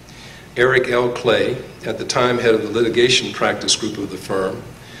one. Eric L. Clay, at the time head of the litigation practice group of the firm,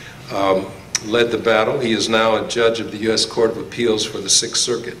 led the battle. He is now a judge of the U.S. Court of Appeals for the Sixth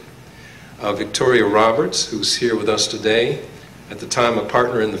Circuit. Victoria Roberts, who's here with us today, at the time a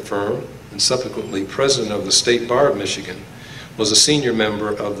partner in the firm and subsequently president of the State Bar of Michigan, was a senior member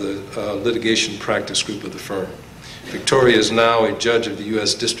of the litigation practice group of the firm. Victoria is now a judge of the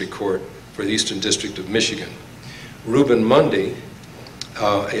U.S. District Court for the Eastern District of Michigan. Reuben Mundy,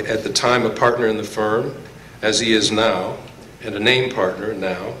 at the time a partner in the firm, as he is now, and a named partner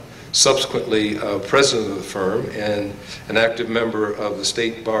now, subsequently president of the firm and an active member of the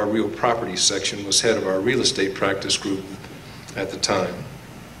State Bar Real Property section, was head of our real estate practice group at the time.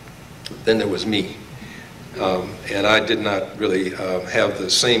 Then there was me. And I did not really have the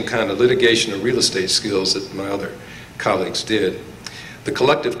same kind of litigation or real estate skills that my other colleagues did. The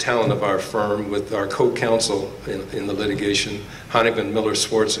collective talent of our firm, with our co-counsel in the litigation, Honigman, Miller,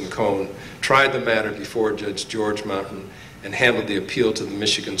 Swartz, and Cohn, tried the matter before Judge George Mountain and handled the appeal to the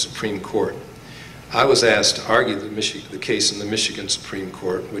Michigan Supreme Court. I was asked to argue the case in the Michigan Supreme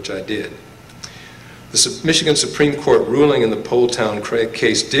Court, which I did. The Michigan Supreme Court ruling in the Poletown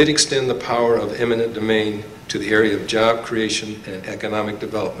case did extend the power of eminent domain to the area of job creation and economic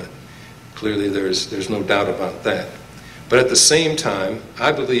development. Clearly, there's no doubt about that. But at the same time,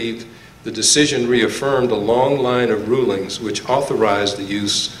 I believe the decision reaffirmed a long line of rulings which authorized the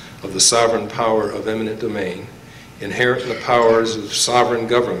use of the sovereign power of eminent domain, inherent in the powers of sovereign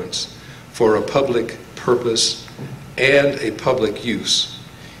governments, for a public purpose and a public use,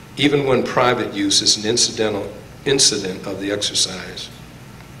 even when private use is an incident of the exercise.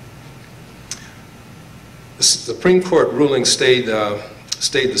 The Supreme Court ruling stayed the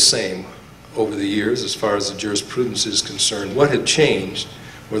same over the years as far as the jurisprudence is concerned. What had changed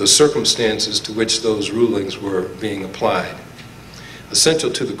were the circumstances to which those rulings were being applied.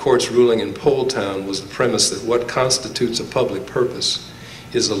 Essential to the court's ruling in Poletown was the premise that what constitutes a public purpose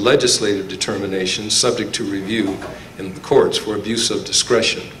is a legislative determination subject to review in the courts for abuse of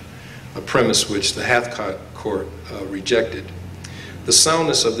discretion, a premise which the Hathcock Court rejected. The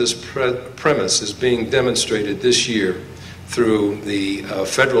soundness of this premise is being demonstrated this year through the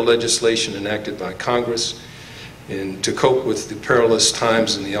federal legislation enacted by Congress to cope with the perilous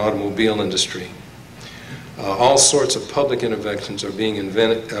times in the automobile industry. All sorts of public interventions are being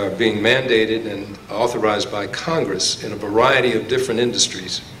mandated and authorized by Congress in a variety of different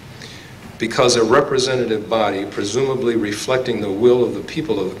industries because a representative body, presumably reflecting the will of the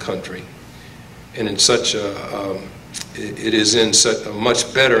people of the country, and it is in such a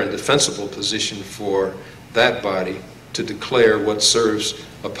much better and defensible position for that body to declare what serves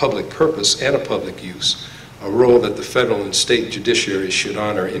a public purpose and a public use, a role that the federal and state judiciaries should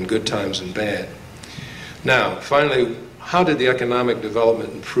honor in good times and bad. Now, finally, how did the economic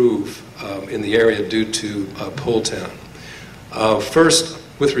development improve in the area due to Poletown? First,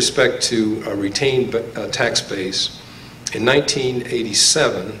 with respect to a retained tax base, in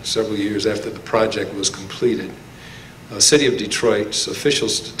 1987, several years after the project was completed, the City of Detroit's official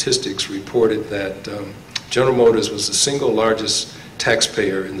statistics reported that General Motors was the single largest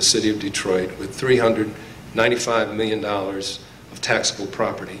taxpayer in the City of Detroit with $395 million of taxable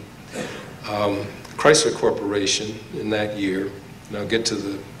property. Chrysler Corporation in that year, and I'll get to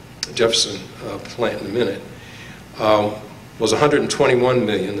the Jefferson plant in a minute, was $121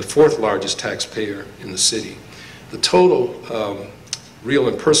 million, the fourth largest taxpayer in the city. The total real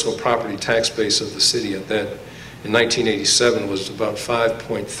and personal property tax base of the city at that in 1987 was about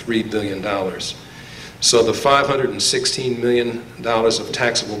 $5.3 billion. So the $516 million of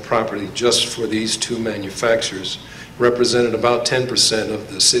taxable property just for these two manufacturers represented about 10%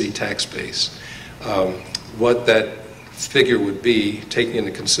 of the city tax base. What that figure would be, taking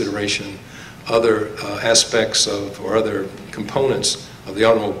into consideration other aspects of, or other components of the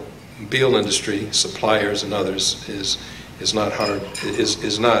automobile industry, suppliers and others, is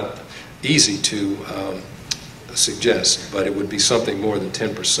not easy to suggest, but it would be something more than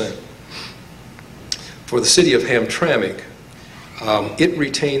 10%. For the city of Hamtramck, it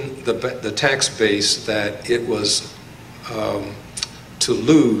retained the tax base that it was to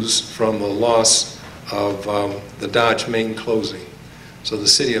lose from the loss of the Dodge Main closing. So the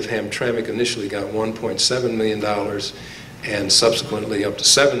city of Hamtramck initially got $1.7 million and subsequently up to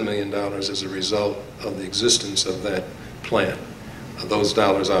 $7 million as a result of the existence of that plant. Those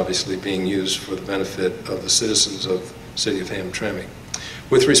dollars obviously being used for the benefit of the citizens of the city of Hamtramck.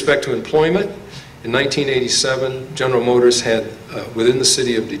 With respect to employment, in 1987, General Motors had, within the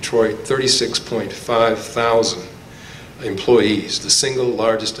city of Detroit, 36.5 thousand employees, the single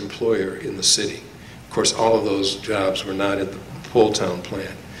largest employer in the city. Of course, all of those jobs were not at the Poletown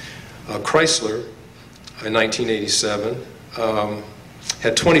plant. Chrysler, in 1987,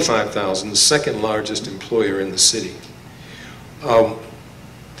 had 25,000, the second largest employer in the city.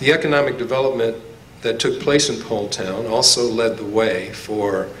 The economic development that took place in Poletown also led the way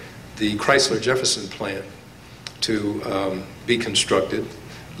for the Chrysler Jefferson plant to be constructed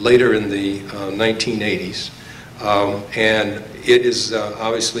later in the 1980s. And it is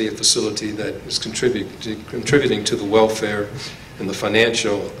obviously a facility that is contributing to the welfare and the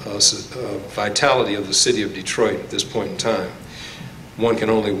financial vitality of the city of Detroit at this point in time. One can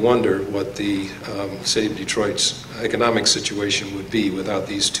only wonder what the city of Detroit's economic situation would be without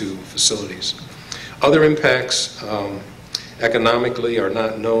these two facilities. Other impacts economically are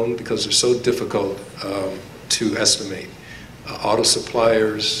not known because they're so difficult to estimate. Auto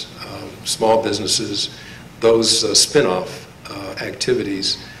suppliers, small businesses, those spin-off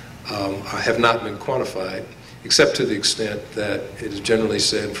activities have not been quantified, except to the extent that it is generally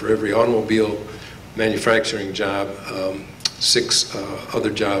said for every automobile manufacturing job, 6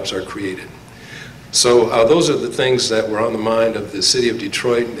 other jobs are created. So those are the things that were on the mind of the City of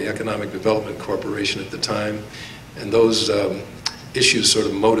Detroit and the Economic Development Corporation at the time, and those issues sort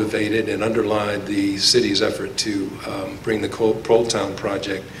of motivated and underlined the city's effort to bring the Poletown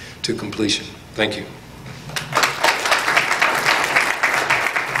project to completion. Thank you.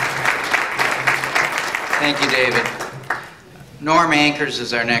 Thank you, David. Norm Ankers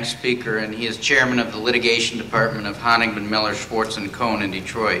is our next speaker, and he is chairman of the litigation department of Honigman, Miller, Schwartz & Cohn in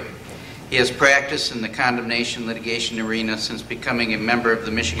Detroit. He has practiced in the condemnation litigation arena since becoming a member of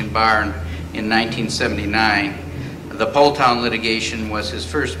the Michigan Bar in 1979. The Poletown litigation was his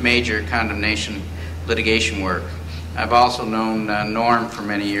first major condemnation litigation work. I've also known Norm for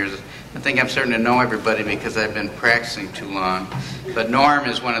many years. I think I'm starting to know everybody because I've been practicing too long. But Norm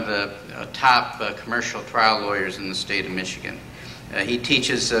is one of the top commercial trial lawyers in the state of Michigan. He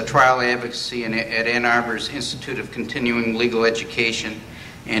teaches trial advocacy at Ann Arbor's Institute of Continuing Legal Education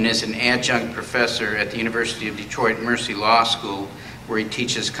and is an adjunct professor at the University of Detroit Mercy Law School, where he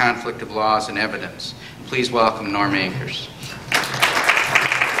teaches conflict of laws and evidence. Please welcome Norm Ankers.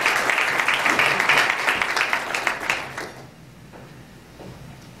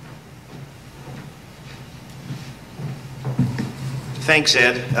 Thanks,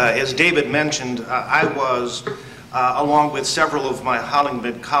 Ed. As David mentioned, I was, along with several of my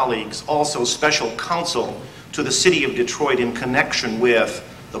Honigman colleagues, also special counsel to the City of Detroit in connection with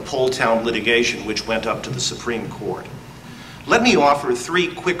the Poletown litigation, which went up to the Supreme Court. Let me offer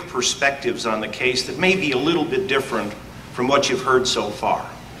 3 quick perspectives on the case that may be a little bit different from what you've heard so far.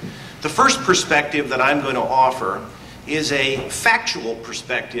 The first perspective that I'm going to offer is a factual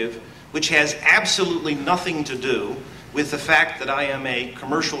perspective which has absolutely nothing to do with the fact that I am a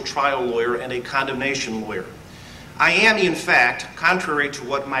commercial trial lawyer and a condemnation lawyer. I am, in fact, contrary to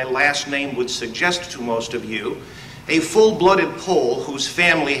what my last name would suggest to most of you, a full-blooded Pole whose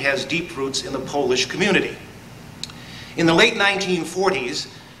family has deep roots in the Polish community. In the late 1940s,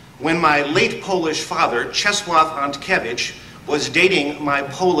 when my late Polish father, Czesław Antkiewicz, was dating my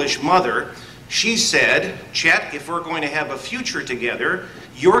Polish mother, she said, "Chet, if we're going to have a future together,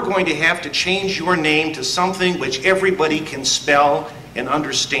 you're going to have to change your name to something which everybody can spell and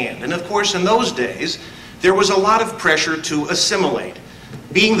understand." And of course, in those days, there was a lot of pressure to assimilate.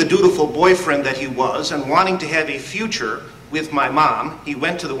 Being the dutiful boyfriend that he was and wanting to have a future with my mom, he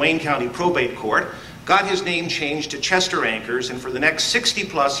went to the Wayne County Probate Court, got his name changed to Chester Ankers, and for the next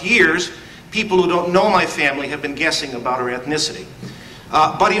 60-plus years, people who don't know my family have been guessing about her ethnicity.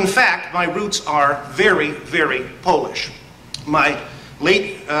 But in fact, my roots are very, very Polish. My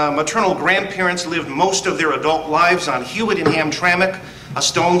late maternal grandparents lived most of their adult lives on Hewitt in Hamtramck, a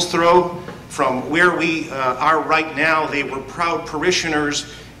stone's throw From where we are right now, they were proud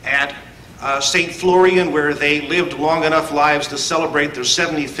parishioners at St. Florian, where they lived long enough lives to celebrate their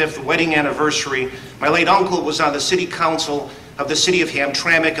 75th wedding anniversary. My late uncle was on the city council of the city of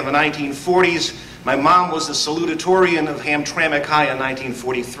Hamtramck in the 1940s. My mom was the salutatorian of Hamtramck High in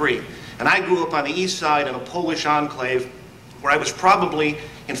 1943. And I grew up on the east side in a Polish enclave where I was probably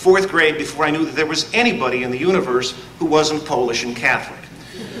in 4th grade before I knew that there was anybody in the universe who wasn't Polish and Catholic.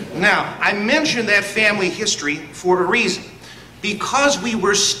 Now, I mention that family history for a reason. Because we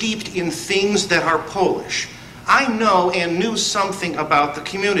were steeped in things that are Polish, I know and knew something about the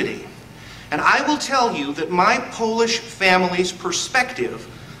community. And I will tell you that my Polish family's perspective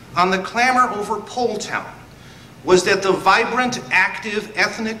on the clamor over Poletown was that the vibrant, active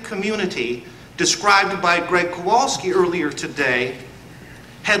ethnic community described by Greg Kowalski earlier today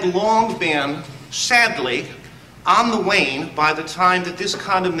had long been, sadly, on the wane by the time that this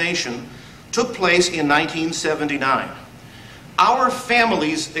condemnation took place in 1979. Our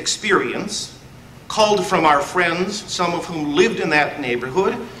family's experience, culled from our friends, some of whom lived in that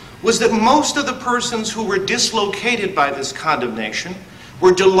neighborhood, was that most of the persons who were dislocated by this condemnation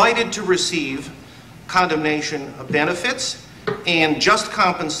were delighted to receive condemnation benefits and just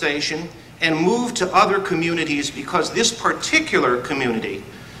compensation and moved to other communities because this particular community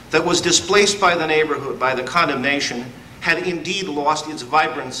that was displaced by the neighborhood, by the condemnation, had indeed lost its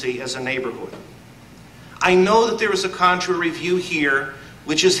vibrancy as a neighborhood. I know that there is a contrary view here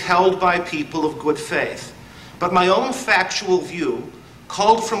which is held by people of good faith, but my own factual view,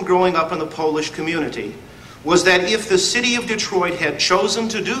 culled from growing up in the Polish community, was that if the city of Detroit had chosen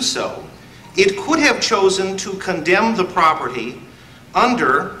to do so, it could have chosen to condemn the property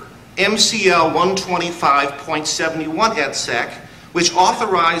under MCL 125.71 et sec, which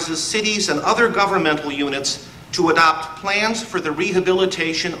authorizes cities and other governmental units to adopt plans for the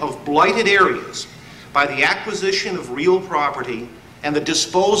rehabilitation of blighted areas by the acquisition of real property and the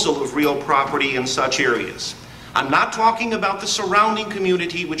disposal of real property in such areas. I'm not talking about the surrounding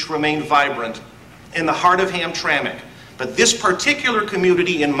community which remained vibrant in the heart of Hamtramck, but this particular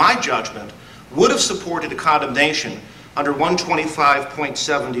community, in my judgment, would have supported a condemnation under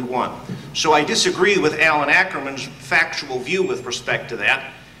 125.71. So I disagree with Alan Ackerman's factual view with respect to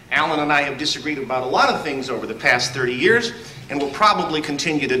that. Alan and I have disagreed about a lot of things over the past 30 years, and will probably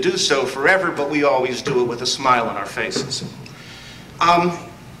continue to do so forever, but we always do it with a smile on our faces. And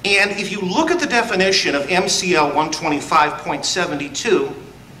if you look at the definition of MCL 125.72,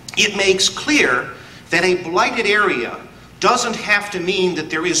 it makes clear that a blighted area doesn't have to mean that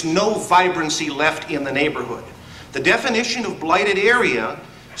there is no vibrancy left in the neighborhood. The definition of blighted area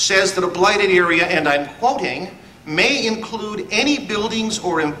says that a blighted area, and I'm quoting, may include any buildings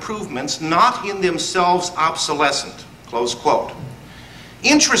or improvements not in themselves obsolescent, close quote.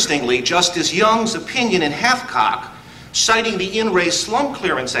 Interestingly, Justice Young's opinion in Hamtramck, citing the In-Ray Slum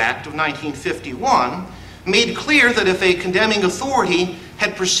Clearance Act of 1951, made clear that if a condemning authority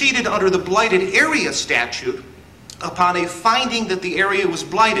had proceeded under the blighted area statute upon a finding that the area was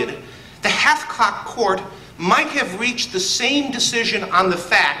blighted, the Hamtramck court might have reached the same decision on the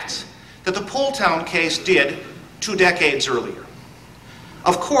facts that the Poletown case did 2 decades earlier.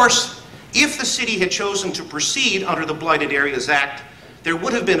 Of course, if the city had chosen to proceed under the Blighted Areas Act, there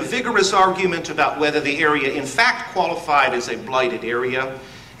would have been a vigorous argument about whether the area in fact qualified as a blighted area,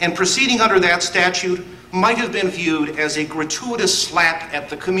 and proceeding under that statute might have been viewed as a gratuitous slap at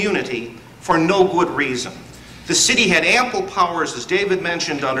the community for no good reason. The city had ample powers, as David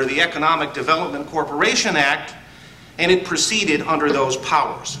mentioned, under the Economic Development Corporation Act, and it proceeded under those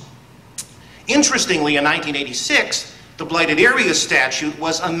powers. Interestingly, in 1986, the Blighted Areas Statute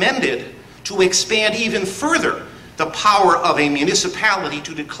was amended to expand even further the power of a municipality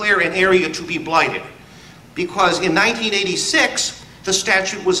to declare an area to be blighted. Because in 1986, the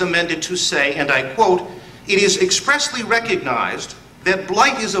statute was amended to say, and I quote, "It is expressly recognized that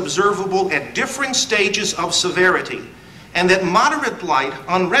blight is observable at different stages of severity, and that moderate blight,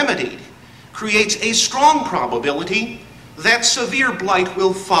 unremedied, creates a strong probability that severe blight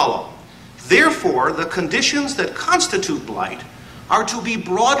will follow. Therefore, the conditions that constitute blight are to be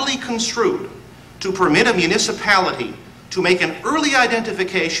broadly construed to permit a municipality to make an early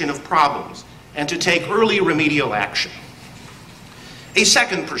identification of problems and to take early remedial action." A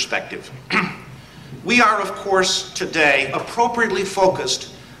second perspective. We are, of course, today appropriately focused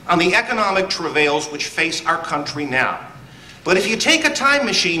on the economic travails which face our country now. But if you take a time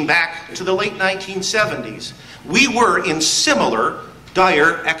machine back to the late 1970s, we were in similar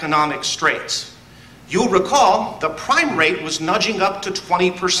dire economic straits. You'll recall the prime rate was nudging up to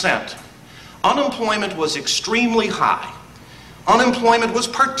 20%. Unemployment was extremely high. Unemployment was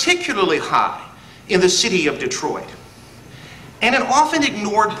particularly high in the city of Detroit. And an often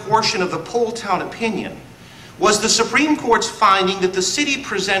ignored portion of the Poletown opinion was the Supreme Court's finding that the city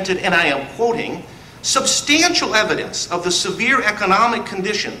presented, and I am quoting, substantial evidence of the severe economic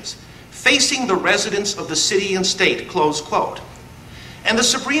conditions facing the residents of the city and state, close quote. And the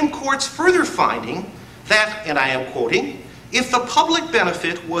Supreme Court's further finding that, and I am quoting, if the public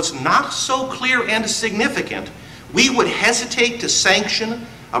benefit was not so clear and significant, we would hesitate to sanction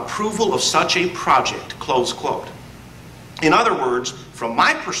approval of such a project, close quote. In other words, from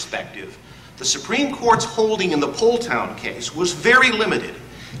my perspective, the Supreme Court's holding in the Poletown case was very limited.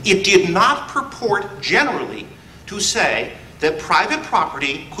 It did not purport generally to say that private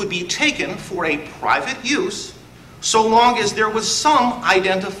property could be taken for a private use so long as there was some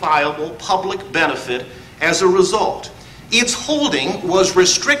identifiable public benefit as a result. Its holding was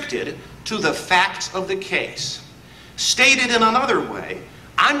restricted to the facts of the case. Stated in another way,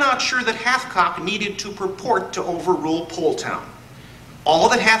 I'm not sure that Hamtramck needed to purport to overrule Poletown. All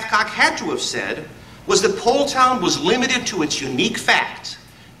that Hamtramck had to have said was that Poletown was limited to its unique facts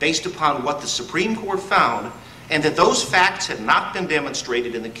based upon what the Supreme Court found, and that those facts had not been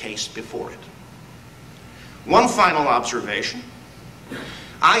demonstrated in the case before it. One final observation.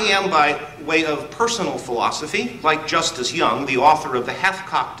 I am, by way of personal philosophy, like Justice Young, the author of the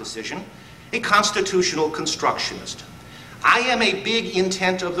Hamtramck decision, a constitutional constructionist. I am a big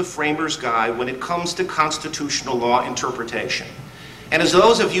intent of the framers' guide when it comes to constitutional law interpretation. And as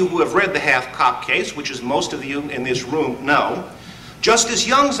those of you who have read the Hamtramck case, which is most of you in this room know, Justice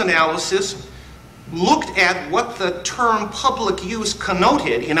Young's analysis looked at what the term public use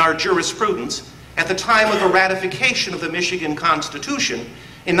connoted in our jurisprudence at the time of the ratification of the Michigan Constitution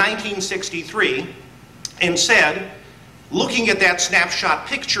in 1963 and said, looking at that snapshot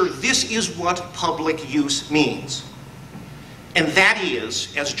picture, this is what public use means. And that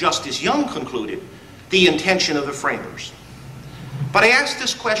is, as Justice Young concluded, the intention of the framers. But I ask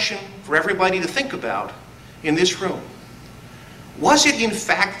this question for everybody to think about in this room. Was it in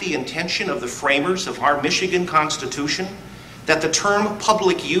fact the intention of the framers of our Michigan Constitution that the term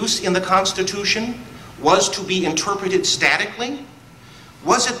public use in the Constitution was to be interpreted statically?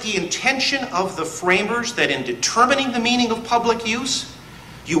 Was it the intention of the framers that in determining the meaning of public use,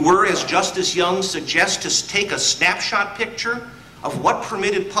 you were, as Justice Young suggests, to take a snapshot picture of what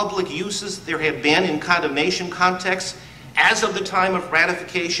permitted public uses there had been in condemnation contexts as of the time of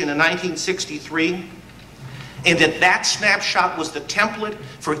ratification in 1963, and that snapshot was the template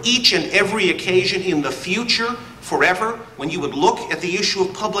for each and every occasion in the future, forever, when you would look at the issue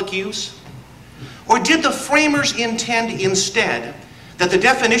of public use? Or did the framers intend instead that the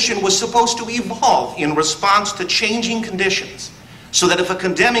definition was supposed to evolve in response to changing conditions, so that if a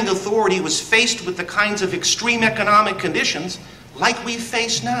condemning authority was faced with the kinds of extreme economic conditions like we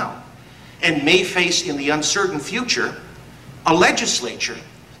face now, and may face in the uncertain future, a legislature,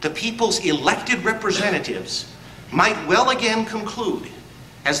 the people's elected representatives, might well again conclude,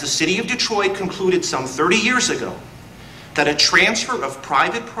 as the city of Detroit concluded some 30 years ago, that a transfer of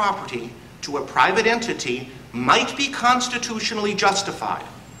private property to a private entity might be constitutionally justified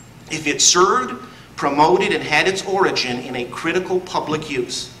if it served, promoted, and had its origin in a critical public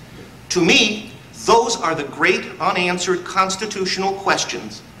use. To me, those are the great unanswered constitutional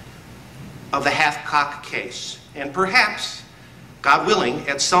questions of the Hamtramck case. And perhaps, God willing,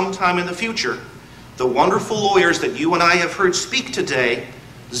 at some time in the future, the wonderful lawyers that you and I have heard speak today,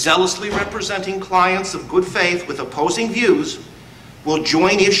 zealously representing clients of good faith with opposing views, will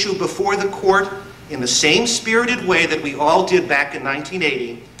join issue before the court in the same spirited way that we all did back in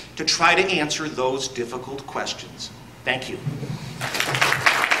 1980 to try to answer those difficult questions. Thank you.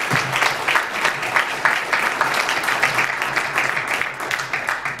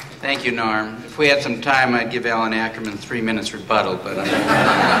 Thank you, Norm. If we had some time, I'd give Alan Ackerman 3 minutes rebuttal, but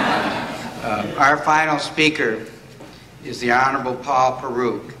our final speaker is the Honorable Paul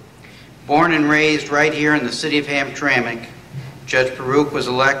Peruke. Born and raised right here in the city of Hamtramck, Judge Peruke was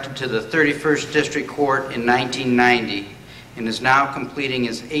elected to the 31st District Court in 1990 and is now completing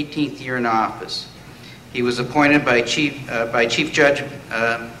his 18th year in office. He was appointed Chief Judge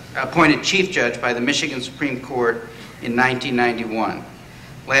by the Michigan Supreme Court in 1991.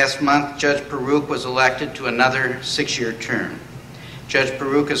 Last month, Judge Peruke was elected to another 6-year term. Judge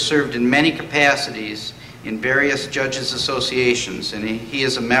Peruke has served in many capacities in various judges' associations, and he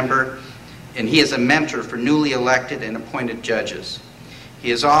is a mentor for newly elected and appointed judges. He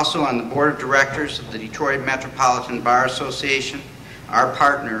is also on the board of directors of the Detroit Metropolitan Bar Association, our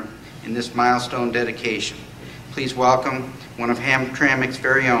partner in this milestone dedication. Please welcome one of Hamtramck's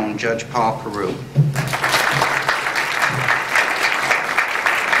very own, Judge Paul Peruke.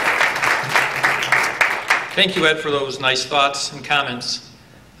 Thank you, Ed, for those nice thoughts and comments.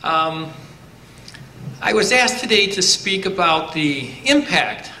 I was asked today to speak about the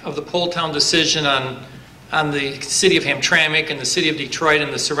impact of the Poletown decision on the city of Hamtramck and the city of Detroit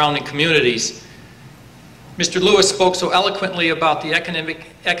and the surrounding communities. Mr. Lewis spoke so eloquently about the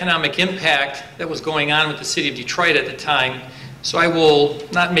economic impact that was going on with the city of Detroit at the time, so I will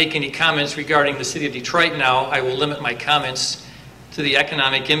not make any comments regarding the city of Detroit now. I will limit my comments to the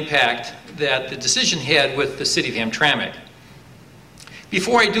economic impact that the decision had with the city of Hamtramck.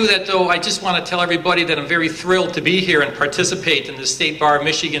 Before I do that, though, I just want to tell everybody that I'm very thrilled to be here and participate in the State Bar of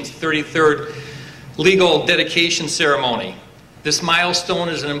Michigan's 33rd legal dedication ceremony. This milestone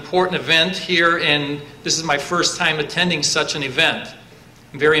is an important event here, and this is my first time attending such an event.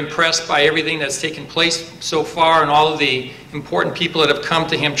 I'm very impressed by everything that's taken place so far and all of the important people that have come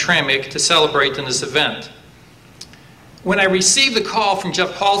to Hamtramck to celebrate in this event. When I received the call from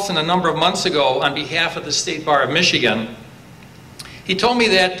Jeff Paulson a number of months ago on behalf of the State Bar of Michigan, he told me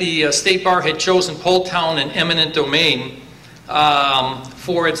that the State Bar had chosen Poletown and Eminent domain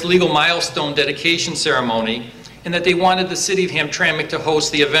for its legal milestone dedication ceremony, and that they wanted the city of Hamtramck to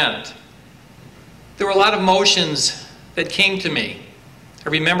host the event. There were a lot of emotions that came to me. I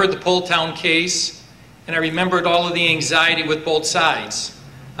remembered the Poletown case, and I remembered all of the anxiety with both sides.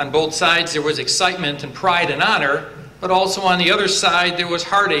 On both sides there was excitement and pride and honor, but also on the other side there was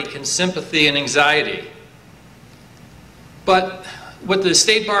heartache and sympathy and anxiety. But what the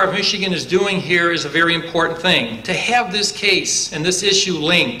State Bar of Michigan is doing here is a very important thing. To have this case and this issue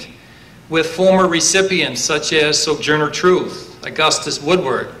linked with former recipients such as Sojourner Truth, Augustus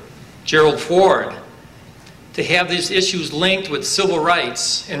Woodward, Gerald Ford, to have these issues linked with civil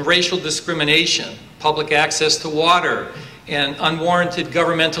rights and racial discrimination, public access to water, and unwarranted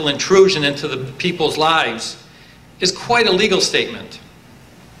governmental intrusion into the people's lives is quite a legal statement.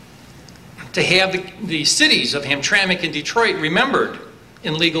 To have the cities of Hamtramck and Detroit remembered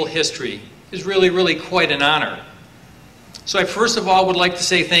in legal history is really, really quite an honor. So I first of all would like to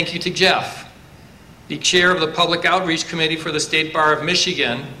say thank you to Jeff, the chair of the Public Outreach Committee for the State Bar of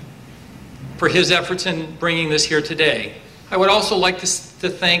Michigan, for his efforts in bringing this here today. I would also like to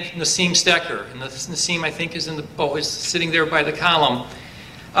thank Naseem Stecker, and Naseem I think is is sitting there by the column.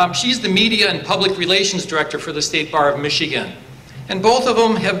 She's the Media and Public Relations Director for the State Bar of Michigan. And both of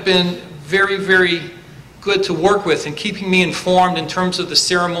them have been very, very good to work with in keeping me informed in terms of the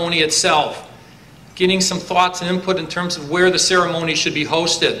ceremony itself, getting some thoughts and input in terms of where the ceremony should be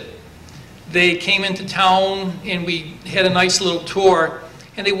hosted. They came into town and we had a nice little tour,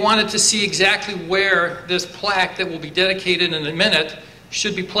 and they wanted to see exactly where this plaque that will be dedicated in a minute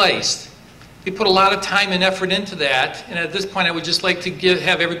should be placed. They put a lot of time and effort into that, and at this point I would just like to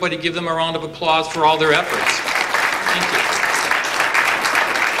have everybody give them a round of applause for all their efforts. Thank you.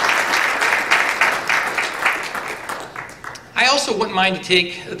 I also wouldn't mind to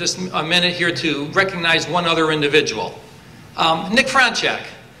take a minute here to recognize one other individual. Nick Franchak.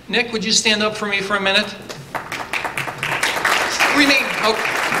 Nick, would you stand up for me for a minute?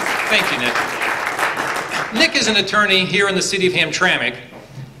 Thank you, Nick. Nick is an attorney here in the city of Hamtramck,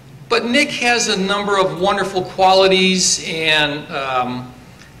 but Nick has a number of wonderful qualities and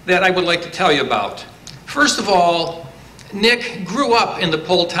that I would like to tell you about. First of all, Nick grew up in the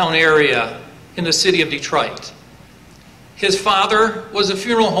Poletown area in the city of Detroit. His father was a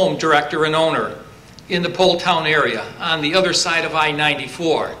funeral home director and owner in the Poletown area on the other side of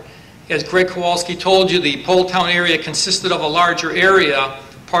I-94. As Greg Kowalski told you, the Poletown area consisted of a larger area.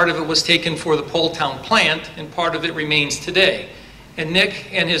 Part of it was taken for the Poletown plant, and part of it remains today. And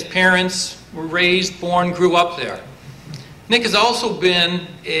Nick and his parents were raised, born, grew up there. Nick has also been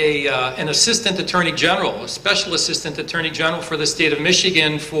an assistant attorney general, a special assistant attorney general for the state of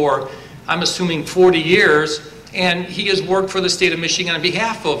Michigan for, I'm assuming, 40 years. And he has worked for the state of Michigan on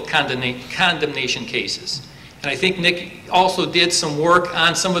behalf of condemnation cases. And I think Nick also did some work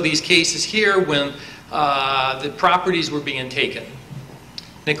on some of these cases here when the properties were being taken.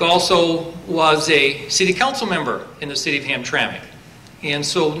 Nick also was a city council member in the city of Hamtramck. And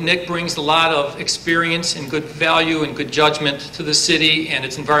so Nick brings a lot of experience and good value and good judgment to the city and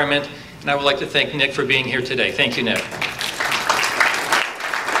its environment. And I would like to thank Nick for being here today. Thank you, Nick.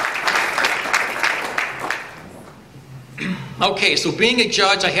 Okay, so being a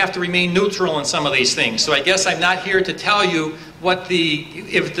judge, I have to remain neutral on some of these things. So I guess I'm not here to tell you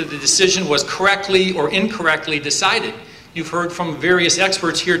if the decision was correctly or incorrectly decided. You've heard from various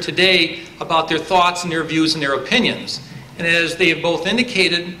experts here today about their thoughts and their views and their opinions. And as they have both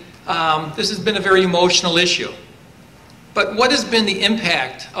indicated, this has been a very emotional issue. But what has been the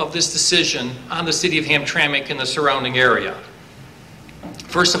impact of this decision on the city of Hamtramck and the surrounding area?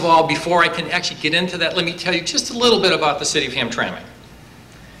 First of all, before I can actually get into that, let me tell you just a little bit about the city of Hamtramck.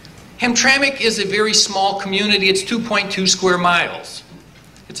 Hamtramck is a very small community. It's 2.2 square miles.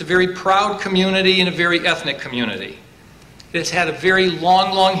 It's a very proud community and a very ethnic community. It's had a very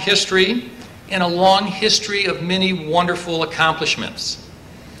long, long history and a long history of many wonderful accomplishments.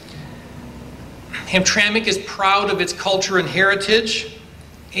 Hamtramck is proud of its culture and heritage,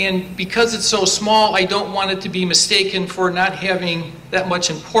 and because it's so small, I don't want it to be mistaken for not having that much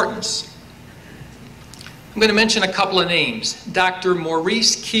importance. I'm going to mention a couple of names. Dr.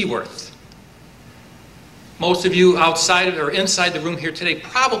 Maurice Keyworth. Most of you outside of, or inside the room here today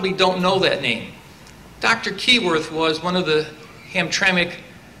probably don't know that name. Dr. Keyworth was one of the Hamtramck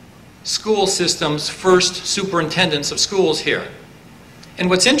school system's first superintendents of schools here. And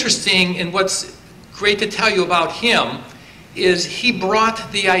what's interesting and what's great to tell you about him is he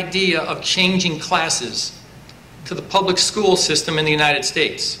brought the idea of changing classes to the public school system in the United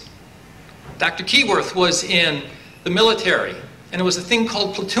States. Dr. Keyworth was in the military, and it was a thing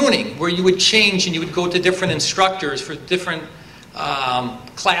called platooning, where you would change and you would go to different instructors for different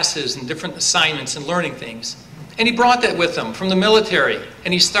classes and different assignments and learning things. And he brought that with him from the military,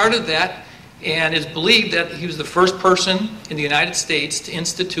 and he started that, and it's believed that he was the first person in the United States to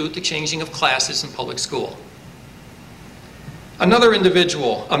institute the changing of classes in public school. Another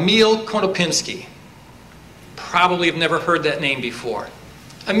individual, Emil Konopinski. Probably have never heard that name before.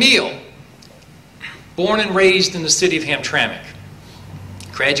 Emil, born and raised in the city of Hamtramck,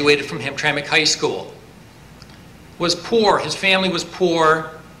 graduated from Hamtramck High School, was poor, his family was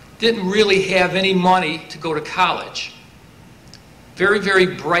poor, didn't really have any money to go to college. Very, very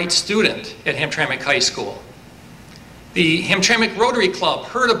bright student at Hamtramck High School. The Hamtramck Rotary Club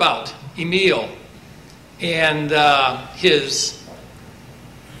heard about Emil and his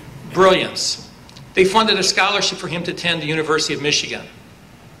brilliance. They funded a scholarship for him to attend the University of Michigan.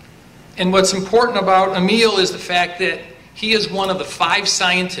 And what's important about Emil is the fact that he is one of the 5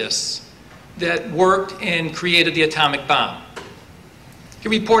 scientists that worked and created the atomic bomb. He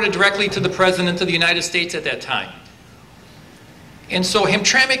reported directly to the President of the United States at that time. And so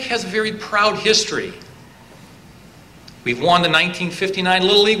Hamtramck has a very proud history. We've won the 1959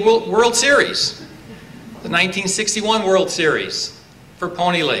 Little League World Series, the 1961 World Series for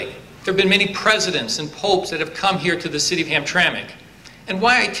Pony League. There have been many presidents and popes that have come here to the city of Hamtramck. And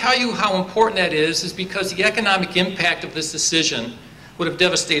why I tell you how important that is because the economic impact of this decision would have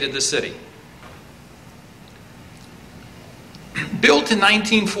devastated the city. Built in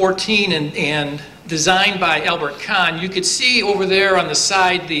 1914 and designed by Albert Kahn, you could see over there on the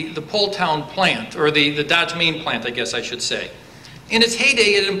side the Poletown plant, or the Dodge Main plant, I guess I should say. In its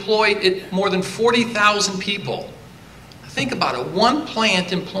heyday, it employed more than 40,000 people. Think about it, one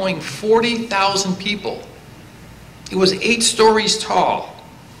plant employing 40,000 people. It was 8 stories tall.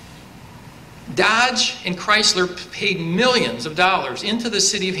 Dodge and Chrysler paid millions of dollars into the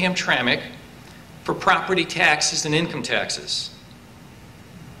city of Hamtramck for property taxes and income taxes.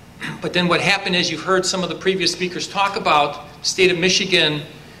 But then what happened is, you've heard some of the previous speakers talk about the state of Michigan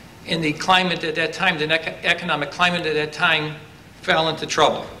and the climate at that time, the economic climate at that time fell into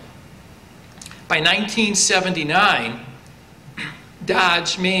trouble. By 1979,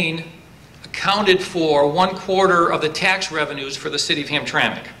 Dodge Main accounted for 1/4 of the tax revenues for the city of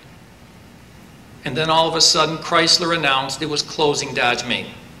Hamtramck. And then all of a sudden, Chrysler announced it was closing Dodge Main.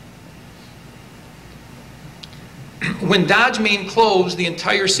 When Dodge Main closed, the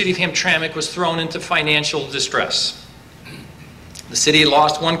entire city of Hamtramck was thrown into financial distress. The city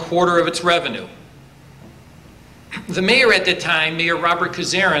lost 1/4 of its revenue. The mayor at that time, Mayor Robert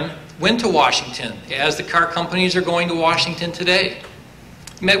Kazarin, went to Washington, as the car companies are going to Washington today.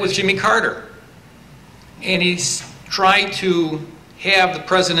 Met with Jimmy Carter, and he tried to have the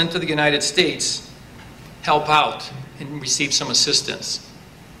President of the United States help out and receive some assistance.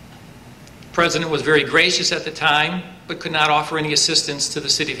 The President was very gracious at the time, but could not offer any assistance to the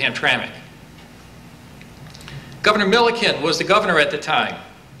city of Hamtramck. Governor Milliken was the governor at the time.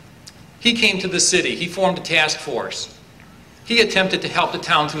 He came to the city. He formed a task force. He attempted to help the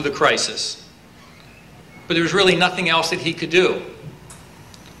town through the crisis, but there was really nothing else that he could do.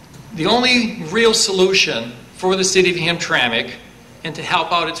 The only real solution for the city of Hamtramck and to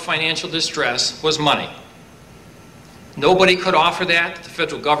help out its financial distress was money. Nobody could offer that. The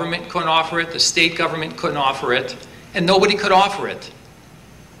federal government couldn't offer it. The state government couldn't offer it. And nobody could offer it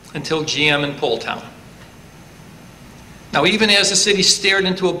until GM and Poletown. Now, even as the city stared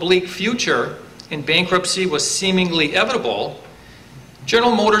into a bleak future and bankruptcy was seemingly inevitable,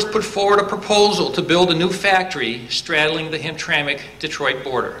 General Motors put forward a proposal to build a new factory straddling the Hamtramck-Detroit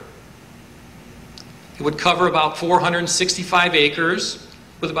border. It would cover about 465 acres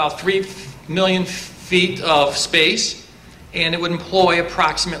with about 3 million feet of space, and it would employ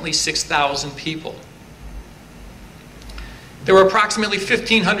approximately 6,000 people. There were approximately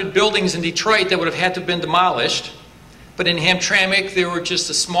 1,500 buildings in Detroit that would have had to have been demolished, but in Hamtramck there were just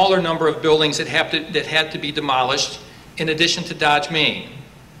a smaller number of buildings that had to be demolished in addition to Dodge Main.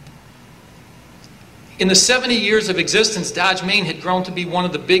 In the 70 years of existence, Dodge Main had grown to be one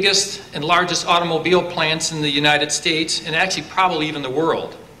of the biggest and largest automobile plants in the United States, and actually probably even the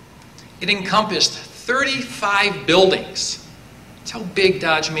world. It encompassed 35 buildings. That's how big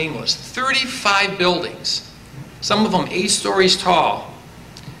Dodge Main was. 35 buildings. Some of them 8 stories tall.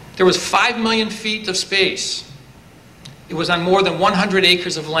 There was 5 million feet of space. It was on more than 100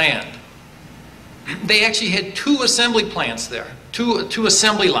 acres of land. They actually had 2 assembly plants there, two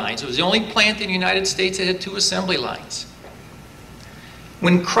assembly lines. It was the only plant in the United States that had 2 assembly lines.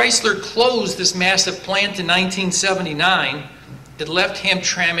 When Chrysler closed this massive plant in 1979, it left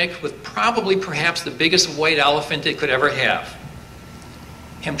Hamtramck with probably perhaps the biggest white elephant it could ever have.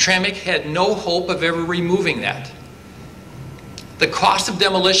 Hamtramck had no hope of ever removing that. The cost of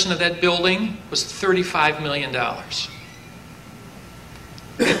demolition of that building was $35 million.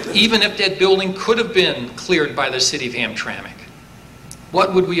 Even if that building could have been cleared by the city of Hamtramck,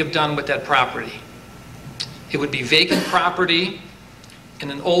 what would we have done with that property? It would be vacant property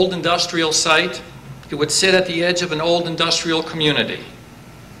in an old industrial site. It would sit at the edge of an old industrial community.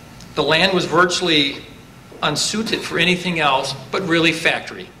 The land was virtually unsuited for anything else but really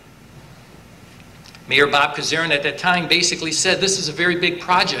factory. Mayor Bob Kazarin at that time basically said this is a very big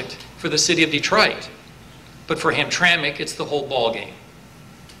project for the city of Detroit, but for Hamtramck it's the whole ballgame.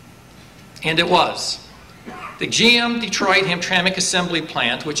 And it was. The GM Detroit Hamtramck Assembly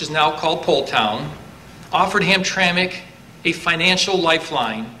Plant, which is now called Poletown, offered Hamtramck a financial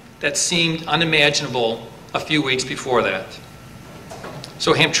lifeline that seemed unimaginable a few weeks before that.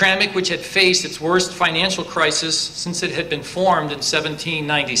 So Hamtramck, which had faced its worst financial crisis since it had been formed in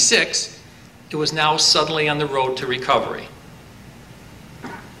 1796, it was now suddenly on the road to recovery.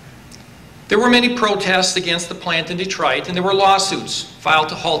 There were many protests against the plant in Detroit, and there were lawsuits filed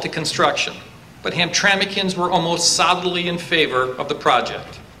to halt the construction. But Hamtramckians were almost solidly in favor of the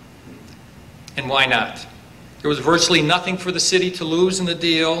project. And why not? There was virtually nothing for the city to lose in the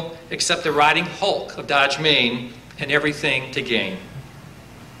deal except the riding hulk of Dodge Main and everything to gain.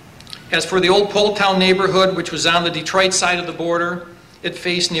 As for the old Poletown neighborhood, which was on the Detroit side of the border, it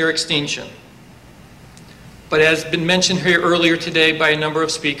faced near extinction. But as been mentioned here earlier today by a number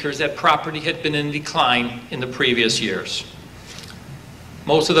of speakers, that property had been in decline in the previous years.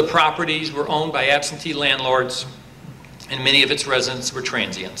 Most of the properties were owned by absentee landlords, and many of its residents were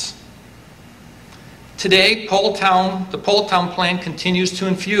transients. Today, the Poletown plant continues to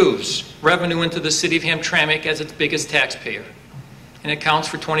infuse revenue into the city of Hamtramck as its biggest taxpayer, and accounts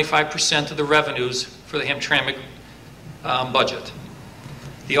for 25% of the revenues for the Hamtramck budget.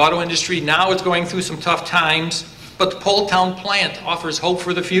 The auto industry now is going through some tough times, but the Poletown plant offers hope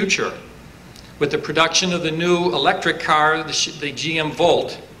for the future with the production of the new electric car, the GM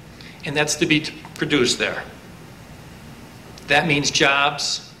Volt, and that's to be produced there. That means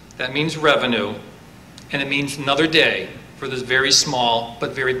jobs, that means revenue, and it means another day for this very small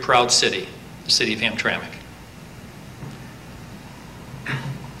but very proud city, the city of Hamtramck.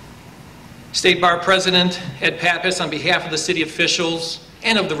 State Bar President Ed Pappas, on behalf of the city officials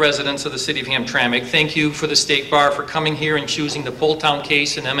and of the residents of the city of Hamtramck, thank you for the State Bar for coming here and choosing the Poletown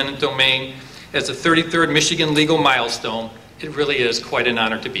case in eminent domain as the 33rd Michigan legal milestone. It really is quite an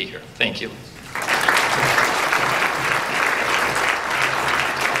honor to be here. Thank you.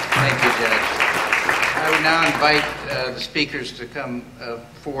 Thank you, Judge. I would now invite the speakers to come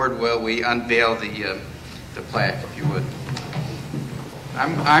forward while we unveil the plaque, if you would.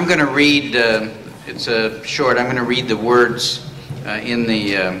 I'm going to read, it's short, I'm going to read the words in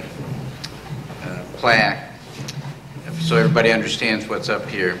the plaque so everybody understands what's up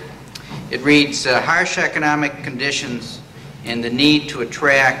here. It reads, harsh economic conditions and the need to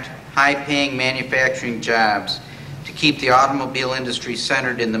attract high-paying manufacturing jobs to keep the automobile industry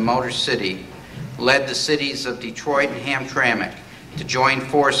centered in the Motor City led the cities of Detroit and Hamtramck to join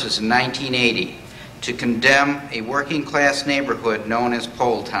forces in 1980 to condemn a working-class neighborhood known as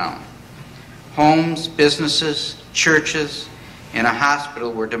Poletown. Homes, businesses, churches, and a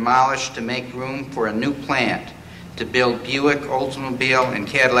hospital were demolished to make room for a new plant to build Buick, Oldsmobile, and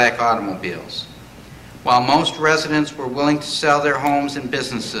Cadillac automobiles. While most residents were willing to sell their homes and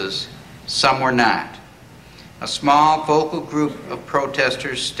businesses, some were not. A small vocal group of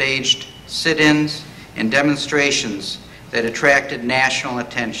protesters staged sit-ins and demonstrations that attracted national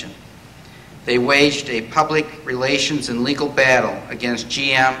attention. They waged a public relations and legal battle against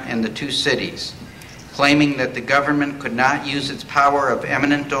GM and the two cities, claiming that the government could not use its power of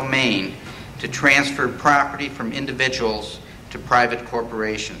eminent domain to transfer property from individuals to private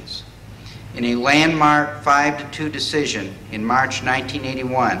corporations. In a landmark 5-2 decision in March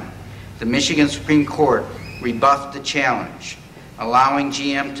 1981, the Michigan Supreme Court rebuffed the challenge, allowing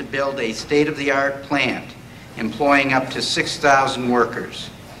GM to build a state-of-the-art plant employing up to 6,000 workers.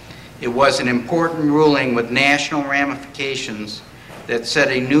 It was an important ruling with national ramifications that set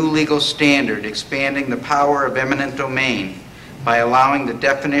a new legal standard expanding the power of eminent domain by allowing the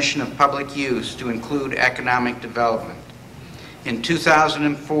definition of public use to include economic development. In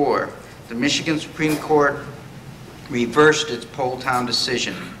 2004, the Michigan Supreme Court reversed its Poletown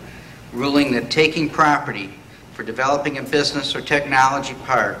decision, ruling that taking property for developing a business or technology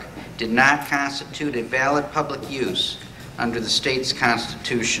park did not constitute a valid public use under the state's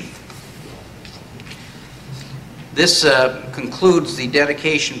constitution. This concludes the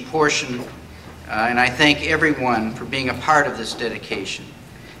dedication portion, and I thank everyone for being a part of this dedication.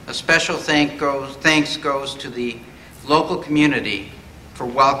 A special thanks goes to the local community for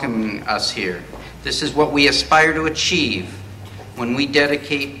welcoming us here. This is what we aspire to achieve when we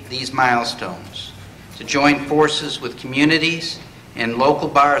dedicate these milestones, to join forces with communities and local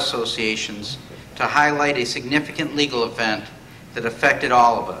bar associations to highlight a significant legal event that affected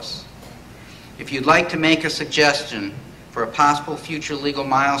all of us. If you'd like to make a suggestion for a possible future legal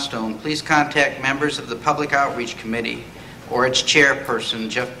milestone, please contact members of the Public Outreach Committee or its chairperson,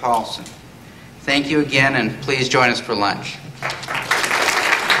 Jeff Paulson. Thank you again, and please join us for lunch.